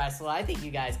fellow wrestler. I think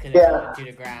you guys could have gone to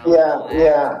the ground.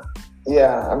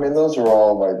 Yeah. I mean, those are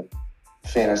all like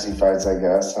fantasy fights, I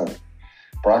guess.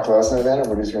 Brock Lesnar, then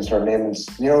everybody's gonna start naming.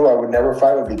 You know who I would never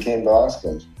fight would be Cain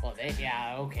Velasquez. Well,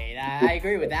 okay. I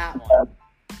agree with that one.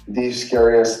 The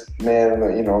scariest man,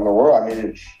 in the world. I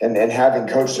mean, and having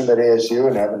coached him at ASU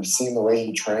and having seen the way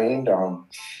he trained, and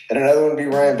another one would be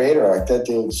Ryan Bader. Like that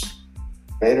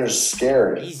Bader's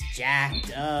scary. He's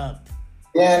jacked up.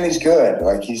 Yeah, and he's good.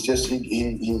 Like he's just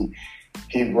he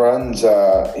runs.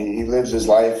 He lives his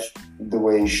life the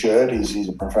way he should. He's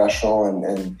a professional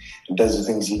and does the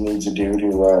things he needs to do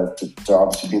to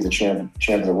obviously be the champ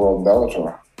of the world in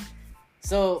Bellator.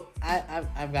 So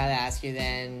I've got to ask you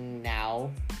then now,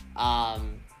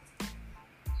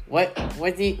 what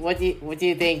do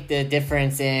you think the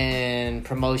difference in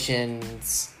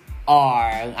promotions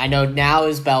are? I know now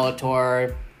is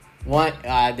Bellator.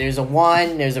 There's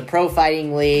a Pro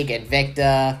Fighting League,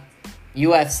 Invicta,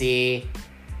 UFC.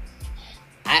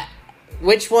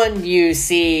 Which one do you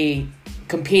see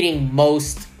competing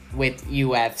most with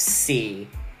UFC?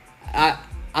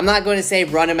 I'm not going to say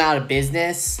run them out of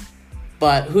business,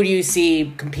 but who do you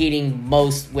see competing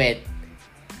most with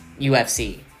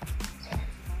UFC?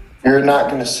 You're not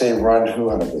going to say run who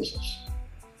out of business?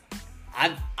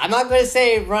 I'm not going to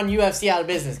say run UFC out of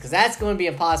business because that's going to be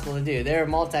impossible to do. They're a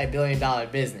multi-billion-dollar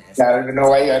business. I don't even know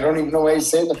why you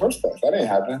say it in the first place. That ain't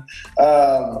happening.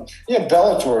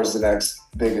 Bellator is the next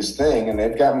biggest thing, and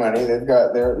they've got money. They've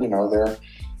got they're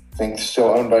I think still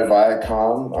owned by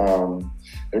Viacom.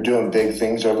 They're doing big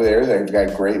things over there. They've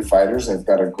got great fighters. They've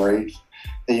got a great.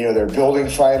 They're building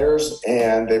fighters,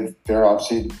 and they've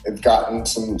gotten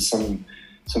some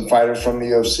fighters from the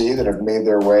UFC that have made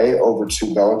their way over to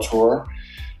Bellator.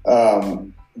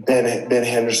 Ben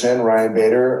Henderson, Ryan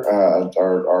Bader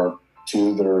are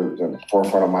two that are at the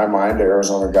forefront of my mind, the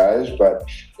Arizona guys. But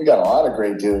we got a lot of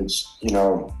great dudes,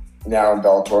 now in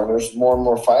Bellator, and there's more and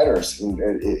more fighters. And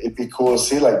it'd be cool to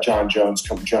see like John Jones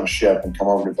jump ship and come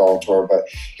over to Bellator, but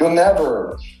you'll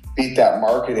never beat that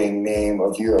marketing name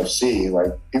of UFC.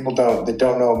 Like people don't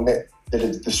know that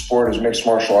the sport is mixed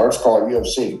martial arts. Call it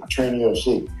UFC. I train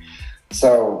UFC.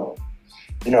 So,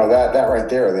 that right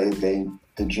there,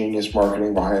 the genius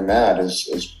marketing behind that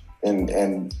is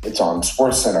and it's on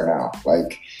SportsCenter now.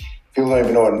 Like people don't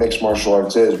even know what mixed martial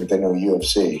arts is, but they know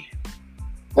UFC.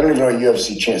 They don't even know what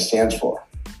UFC stands for.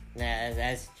 Yeah,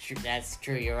 that's true. That's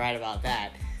true. You're right about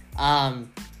that.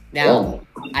 Now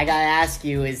I gotta ask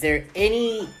you: is there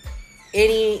any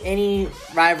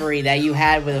rivalry that you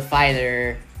had with a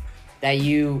fighter that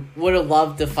you would have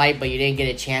loved to fight, but you didn't get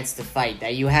a chance to fight,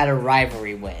 that you had a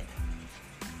rivalry with?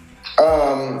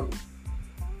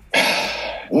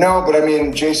 No, but I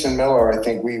mean, Jason Miller, I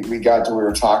think we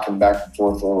were talking back and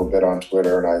forth a little bit on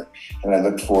Twitter, and I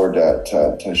looked forward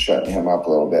to shutting him up a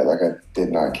little bit. Like I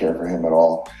did not care for him at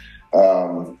all.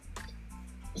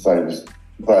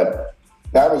 But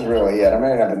that was really it. I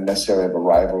mean, I didn't necessarily have a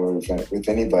rivalry with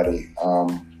anybody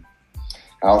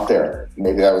out there.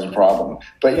 Maybe that was a problem.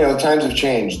 But the times have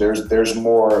changed. There's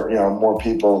more more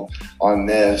people on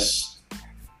this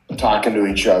talking to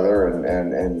each other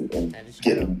and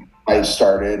getting fights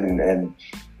started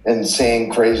and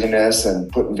saying craziness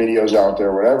and putting videos out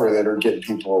there, whatever, that are getting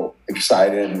people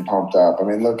excited and pumped up. I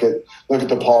mean, look at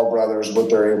the Paul brothers, what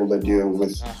they're able to do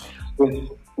with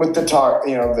the talk,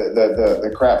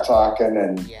 the crap talking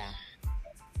and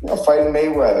fighting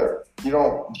Mayweather. You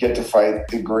don't get to fight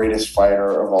the greatest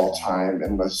fighter of all time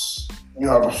unless you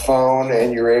have a phone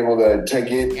and you're able to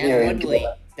take it. And Woodley,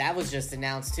 that was just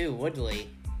announced too. Woodley,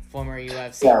 former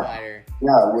UFC fighter.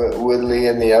 Yeah, Woodley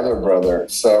and the other brother.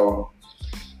 So,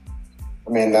 I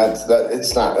mean, that's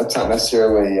not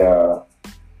necessarily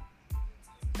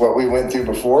what we went through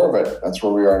before, but that's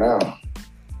where we are now.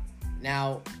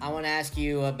 Now, I want to ask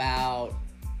you about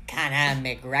Conor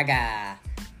McGregor.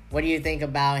 What do you think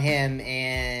about him,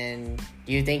 and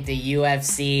do you think the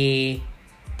UFC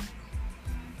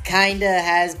kind of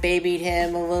has babied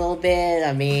him a little bit.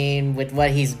 I mean, with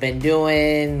what he's been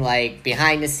doing, like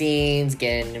behind the scenes,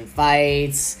 getting in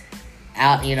fights,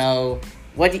 out.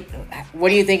 What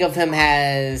do you think of him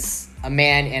as a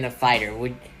man and a fighter?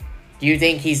 Do you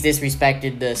think he's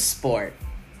disrespected the sport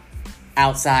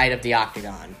outside of the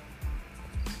octagon?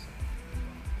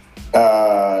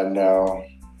 No.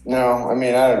 I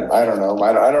mean, I don't know.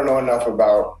 I don't know enough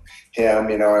about him.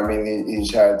 I mean,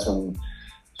 he's had some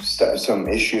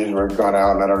issues where he's gone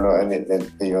out, and I don't know, and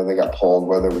they got pulled,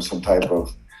 whether it was some type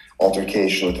of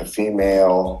altercation with a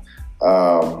female.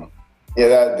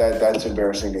 That's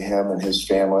embarrassing to him and his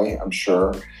family, I'm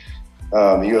sure. The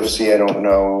UFC, I don't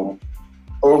know,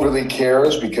 overly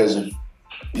cares because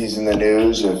he's in the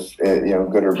news. If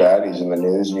good or bad, he's in the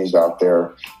news and he's out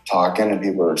there talking, and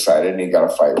people are excited. And he got a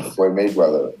fight with Floyd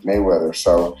Mayweather.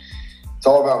 So it's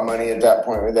all about money at that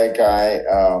point with that guy.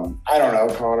 I don't know,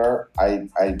 Connor.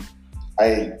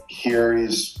 I hear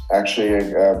he's actually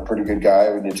a pretty good guy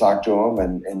when you talk to him,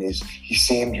 and he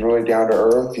seems really down to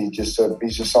earth.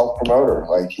 He's a self promoter.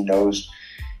 Like, he knows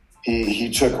he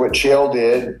took what Chael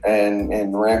did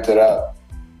and ramped it up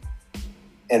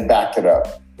and backed it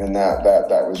up. And that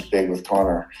was big with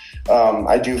Connor.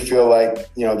 I do feel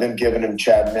like, them giving him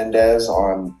Chad Mendez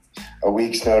on a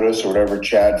week's notice or whatever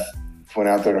Chad went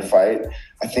out there to fight,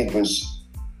 I think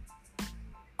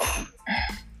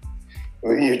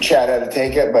Chad had to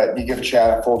take it, but you give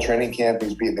Chad a full training camp,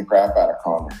 he's beating the crap out of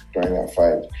Connor during that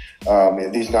fight.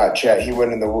 He's not Chad. He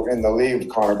went in the league with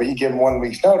Connor, but you give him 1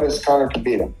 week's notice, Connor can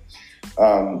beat him.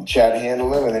 Chad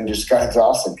handled him and then just got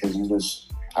exhausted because he was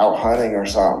out hunting or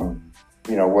something.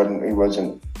 He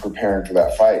wasn't preparing for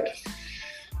that fight.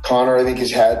 Connor, I think,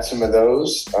 has had some of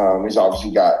those. He's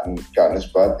obviously gotten his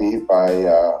butt beat by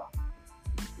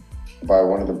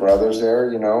one of the brothers there,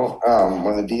 one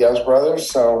of the Diaz brothers.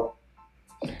 So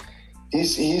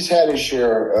he's had his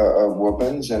share of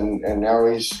whoopings, and now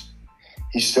he's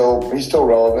still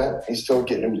relevant. He's still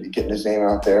getting his name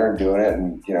out there and doing it.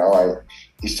 And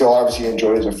he still obviously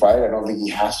enjoys a fight. I don't think he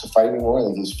has to fight anymore. I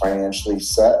think he's financially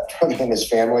set, and his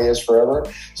family is forever.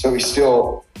 So he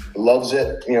still loves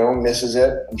it, misses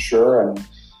it, I'm sure,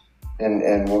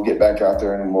 and we'll get back out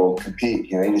there and we'll compete.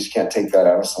 You just can't take that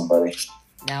out of somebody.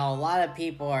 Now, a lot of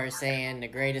people are saying the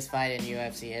greatest fight in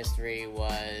UFC history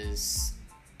was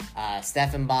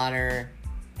Stephan Bonner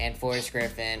and Forrest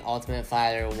Griffin, Ultimate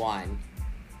Fighter 1.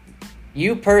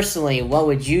 You personally, what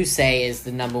would you say is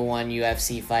the number one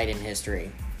UFC fight in history?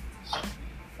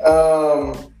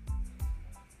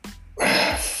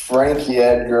 Frankie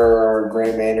Edgar,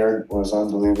 Gray Maynard was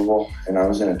unbelievable, and I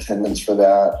was in attendance for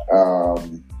that.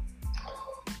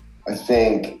 I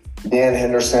think Dan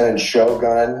Henderson and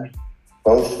Shogun,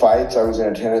 both fights I was in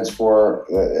attendance for.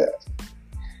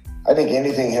 I think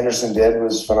anything Henderson did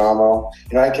was phenomenal.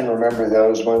 I can remember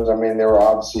those ones. I mean, there were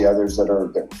obviously others that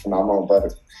were phenomenal,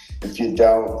 but if you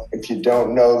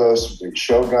don't know those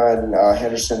Shogun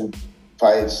Henderson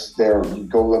fights,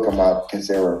 go look them up because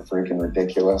they were freaking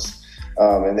ridiculous.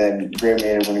 And then Gray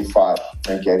Maynard when he fought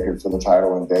Frank Edgar for the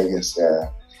title in Vegas,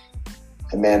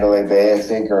 in Mandalay Bay, I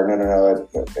think, or no,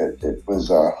 it was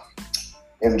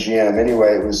MGM.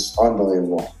 Anyway, it was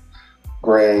unbelievable.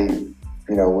 Gray,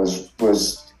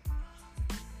 was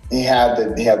he had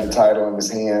the title in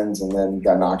his hands and then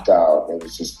got knocked out. It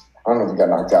was just, I don't know if he got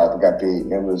knocked out, but got beat.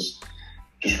 It was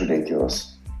just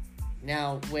ridiculous.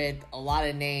 Now, with a lot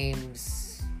of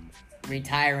names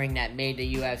retiring that made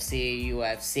the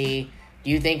UFC, do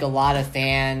you think a lot of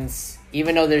fans,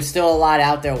 even though there's still a lot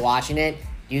out there watching it,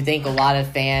 do you think a lot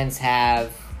of fans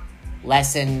have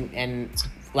lessened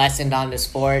on the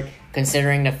sport,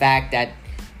 considering the fact that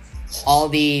all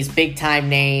these big-time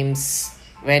names,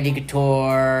 Randy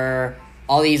Couture,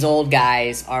 all these old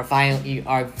guys are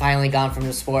finally gone from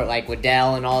the sport, like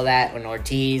Waddell and all that, and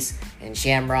Ortiz and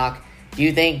Shamrock? Do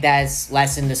you think that's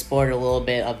lessened the sport a little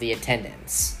bit of the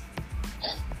attendance?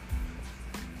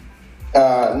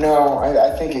 No,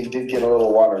 I think it did get a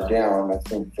little watered down. I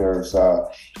think there's, they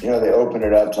opened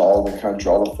it up to all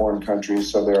the foreign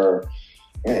countries. So there,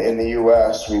 in the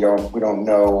U.S., we don't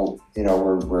know.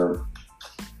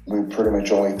 We pretty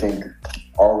much only think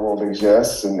our world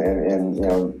exists in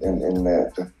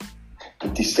the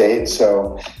 50 states.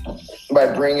 So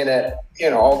by bringing it,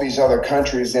 all these other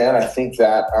countries in, I think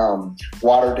that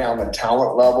watered down the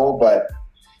talent level, but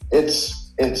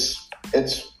it's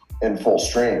in full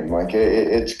stream. Like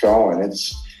it's going.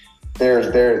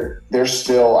 There's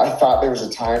still. I thought there was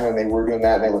a time when they were doing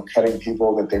that and they were cutting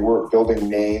people, that they weren't building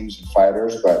names and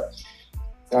fighters, but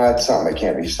it's something that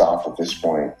can't be stopped at this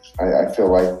point. I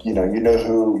feel like you know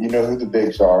who the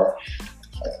bigs are.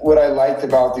 what I liked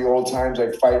about the old times,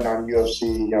 like fighting on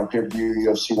UFC, pay-per-view,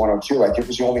 UFC 102, like it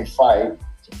was the only fight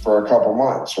for a couple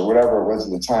months or whatever it was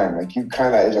at the time. Like you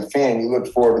kind of, as a fan, you look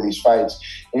forward to these fights,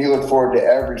 and you look forward to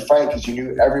every fight because you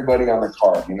knew everybody on the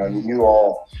card. You knew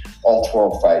all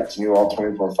 12 fights, you knew all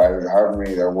 24 fighters, however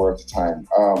many there were at the time.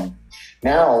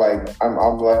 Now, like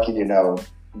I'm lucky to know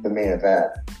the main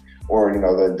event, or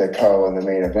the co and the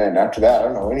main event. After that, I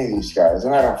don't know any of these guys,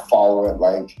 and I don't follow it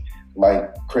like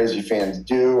crazy fans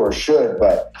do or should,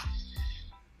 but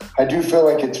I do feel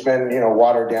like it's been,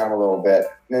 watered down a little bit.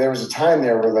 There was a time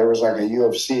there where there was like a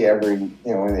UFC every,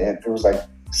 it was like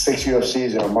 6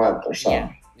 UFCs in a month or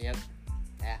something. Yeah. Yep.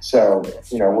 Yeah. So,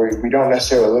 we don't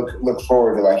necessarily look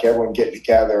forward to like everyone getting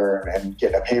together and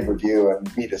getting a pay-per-view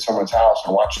and meet at someone's house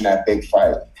and watching that big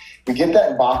fight. We get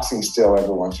that in boxing still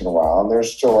every once in a while, and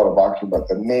there's still a lot of boxing, but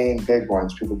the main big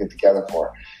ones people get together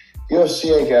for.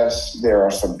 UFC, I guess, there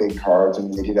are some big cards,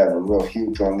 and they did have a real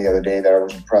huge one the other day that I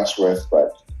was impressed with,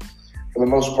 but for the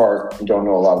most part, we don't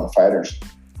know a lot of the fighters.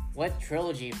 What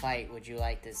trilogy fight would you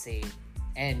like to see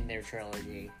end their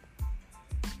trilogy?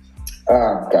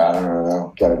 Oh, God, I don't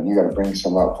know. You got to bring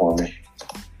some up for me.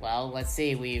 Well, let's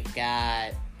see. We've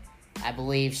got, I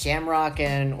believe, Shamrock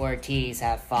and Ortiz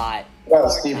have fought. Well,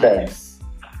 Stipe.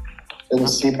 Didn't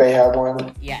Stipe have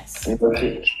one? Yes.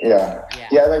 Yeah.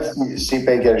 I like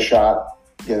Stipe get a shot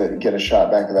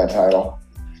back at that title.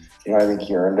 I think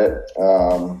he earned it.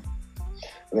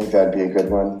 I think that'd be a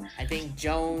good one. I think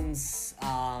Jones.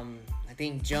 And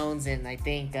I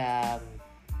think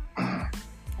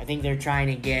they're trying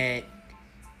to get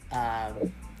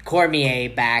Cormier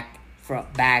back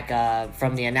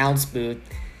from the announce booth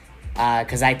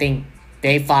because I think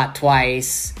they fought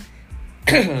twice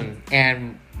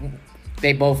and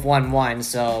they both won one,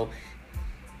 so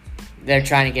they're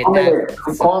trying to get that.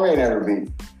 Cormier never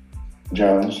beat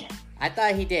Jones. I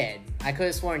thought he did. I could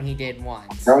have sworn he did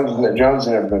once. Jones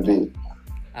never been beat.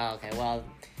 Oh, okay. Well,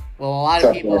 a lot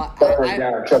of people.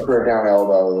 Except for a down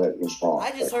elbow that was wrong.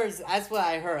 I just heard. That's what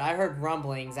I heard. I heard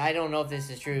rumblings. I don't know if this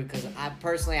is true because I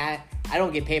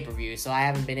don't get pay-per-view, so I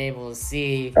haven't been able to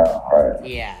see. Oh, right.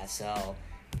 Yeah. So,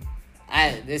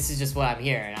 this is just what I'm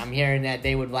hearing. I'm hearing that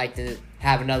they would like to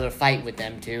have another fight with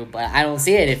them too, but I don't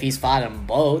see it if he's fought them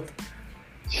both.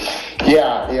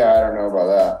 Yeah. I don't know about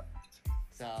that.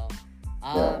 So,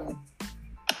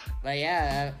 but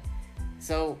yeah.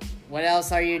 So, what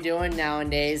else are you doing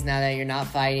nowadays? Now that you're not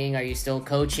fighting, are you still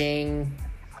coaching?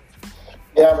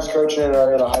 Yeah, I was coaching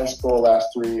at a high school the last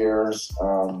 3 years.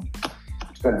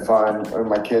 It's been fun.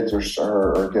 My kids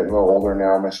are getting a little older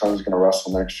now. My son's going to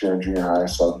wrestle next year in junior high,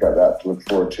 so I've got that to look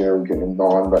forward to, getting him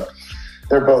going. But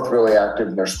they're both really active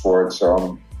in their sports,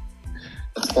 so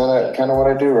it's kind of what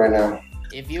I do right now.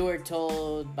 If you were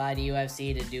told by the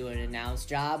UFC to do an announce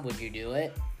job, would you do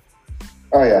it?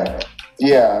 Oh, yeah.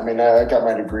 Yeah, I mean, I got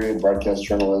my degree in broadcast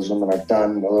journalism, and I've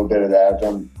done a little bit of that. I've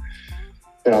been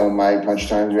on the mic a bunch of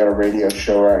times. We had a radio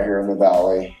show out here in the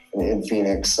Valley in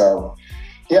Phoenix. So,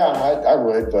 yeah, I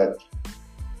would, but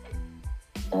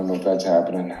I don't know if that's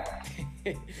happening.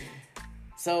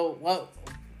 So,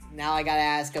 now I got to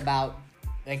ask about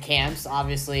the camps.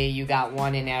 Obviously, you got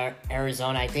one in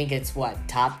Arizona. I think it's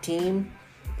Top Team?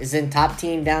 Isn't Top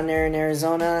Team down there in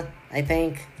Arizona, I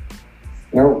think?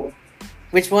 No.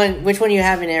 Which one you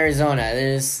have in Arizona?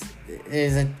 There's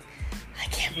I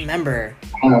can't remember.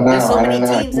 I don't know. There's so many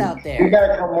teams out there. You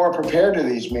gotta come more prepared to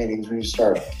these meetings when you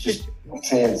start just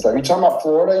saying stuff. You talking about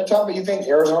Florida? You think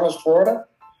Arizona's Florida?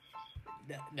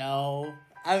 No.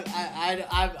 I'm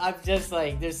just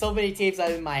like, there's so many teams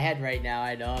out in my head right now.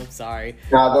 I know. I'm sorry.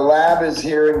 Now the lab is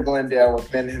here in Glendale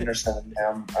with Ben Henderson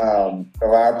and them. The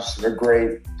labs are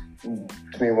great. To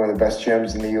me, one of the best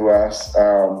gyms in the U.S.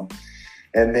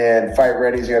 And then Fight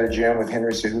Ready's got a gym with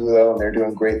Henry Cejudo, and they're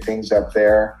doing great things up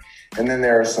there. And then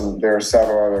there are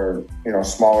several other,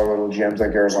 smaller little gyms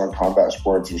like Arizona Combat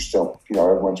Sports are still,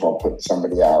 every once in a while putting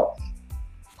somebody out.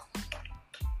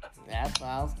 Yeah,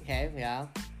 well, okay, yeah.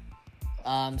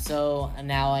 So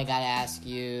now I gotta ask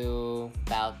you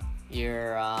about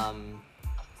your, I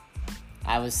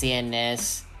was seeing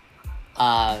this,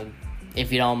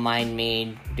 if you don't mind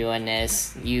me doing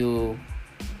this, you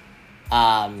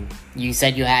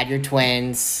said you had your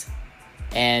twins,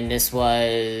 and this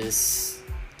was,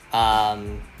 yeah,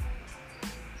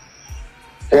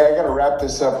 I gotta wrap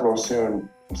this up real soon.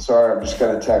 I'm sorry, I'm just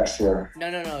got a text here.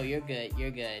 No, you're good.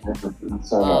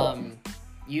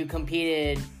 You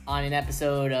competed on an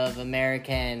episode of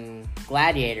American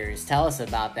Gladiators. Tell us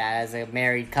about that as a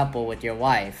married couple with your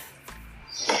wife.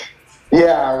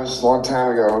 Yeah, it was a long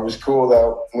time ago. It was cool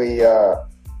though. We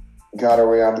got our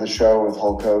way onto the show with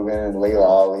Hulk Hogan and Layla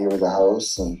Ali were the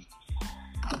hosts, and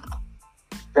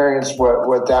experienced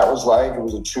what that was like. It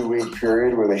was a 2-week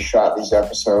period where they shot these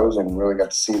episodes and really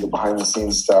got to see the behind the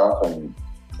scenes stuff, and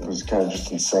it was kind of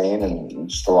just insane and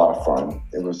just a lot of fun.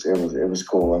 It was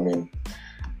cool. I mean,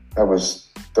 that was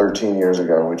 13 years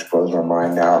ago, which blows my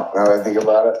mind now that I think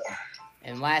about it.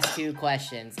 And last two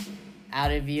questions.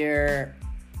 Out of your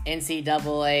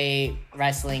NCAA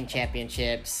wrestling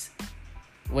championships,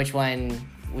 which one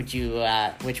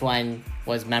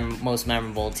was most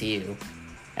memorable to you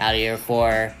out of your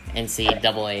 4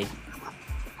 NCAA?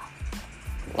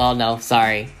 Well, no,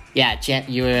 sorry. Yeah,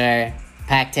 you were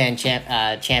Pac-10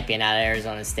 champion out of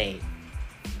Arizona State.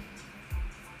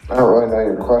 I don't really know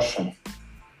your question.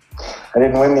 I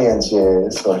didn't win the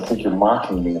NCAA, so I think you're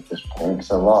mocking me at this point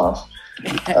because I lost.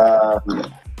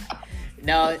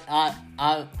 No,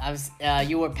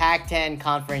 you were Pac-10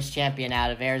 conference champion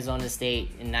out of Arizona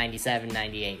State in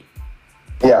 97-98.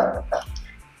 Yeah.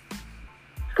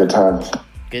 Good times.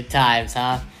 Good times,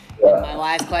 huh? Yeah. My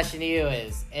last question to you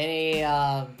is,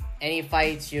 any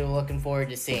fights you're looking forward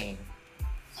to seeing?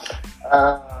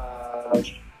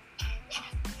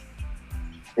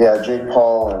 Yeah, Jake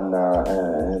Paul and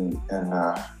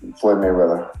Floyd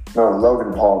Mayweather. No,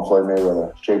 Logan Paul and Floyd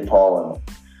Mayweather. Jake Paul and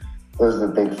those are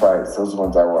the big fights. Those are the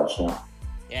ones I watch now.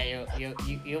 Yeah,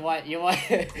 you want you want.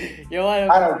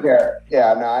 I don't care.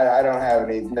 Yeah, no, I don't have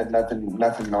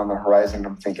nothing on the horizon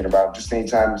I'm thinking about. Just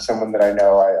anytime someone that I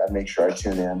know, I make sure I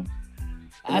tune in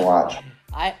and watch.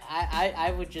 I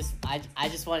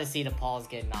just want to see the Pauls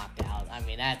get knocked out. I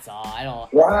mean, that's all. I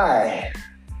don't. Why?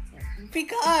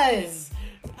 Because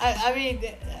I mean,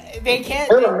 they can't.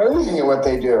 They're amazing at what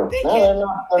they do. They're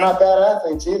not bad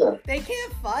athletes either. They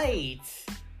can't fight.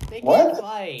 They can't What?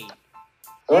 fight.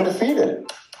 They're undefeated.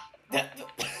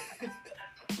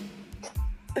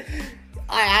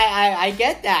 I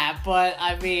get that, but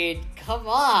I mean, come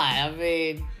on. I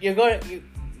mean, you're going to. You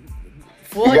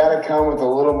got to come with a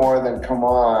little more than come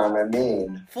on. I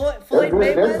mean, Floyd they're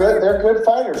Mayweather. good. They're good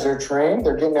fighters. They're trained.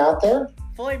 They're getting out there.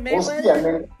 Floyd We'll Mayweather. see. I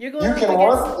mean, you're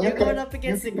going up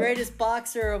against the greatest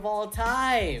boxer of all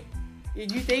time. You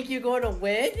think you're going to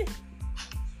win?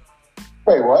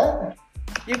 Wait, what?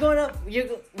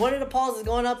 One of the Pauls is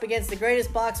going up against the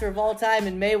greatest boxer of all time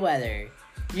in Mayweather.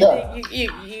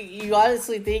 You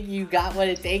honestly think you got what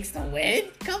it takes to win?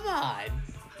 Come on.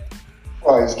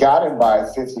 Well, he's got him by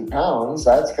 50 pounds.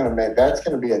 That's gonna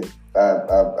be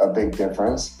a big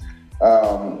difference.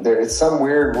 It's some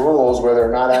weird rules where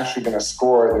they're not actually going to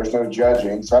score. There's no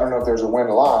judging, so I don't know if there's a win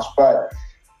or loss. But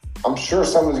I'm sure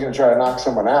someone's going to try to knock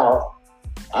someone out.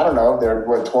 I don't know. They're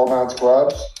 12-ounce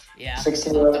gloves. Yeah,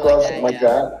 16-ounce gloves, something like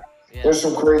that. Yeah. There's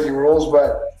some crazy rules,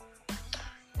 but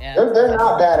they're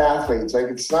not bad athletes. Like,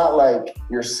 it's not like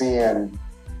you're seeing,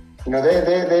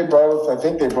 they both, I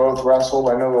think they both wrestled.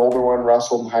 I know the older one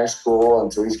wrestled in high school,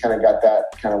 and so he's kind of got that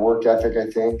kind of work ethic, I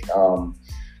think.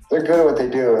 They're good at what they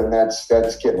do, and that's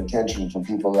getting attention from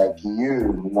people like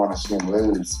you who want to see them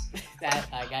lose.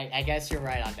 I guess you're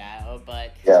right on that,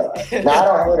 but... Yeah. No,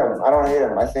 I don't hate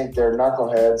them. I think they're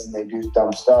knuckleheads and they do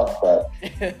dumb stuff, but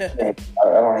I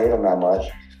don't hate them that much.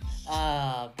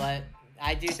 But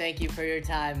I do thank you for your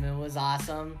time. It was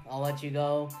awesome. I'll let you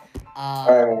go.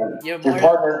 Your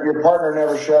partner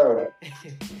never showed.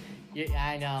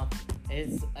 I know.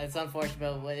 It's unfortunate,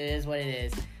 but it is what it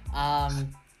is.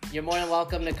 You're more than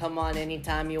welcome to come on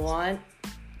anytime you want.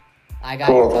 I got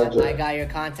your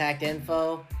contact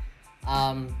info.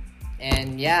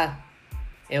 And yeah,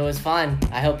 it was fun.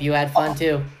 I hope you had fun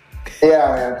too.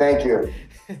 Yeah, man. Thank you.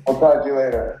 I'll talk to you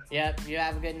later. Yep. You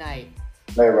have a good night.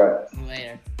 Later, bye.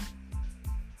 Later.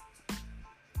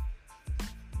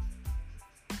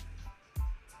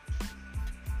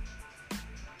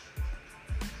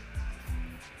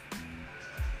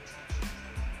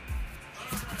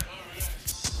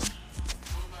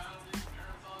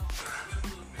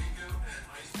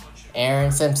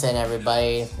 Aaron Simpson,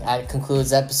 everybody. That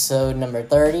concludes episode number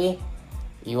 30.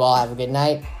 You all have a good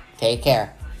night. Take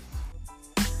care.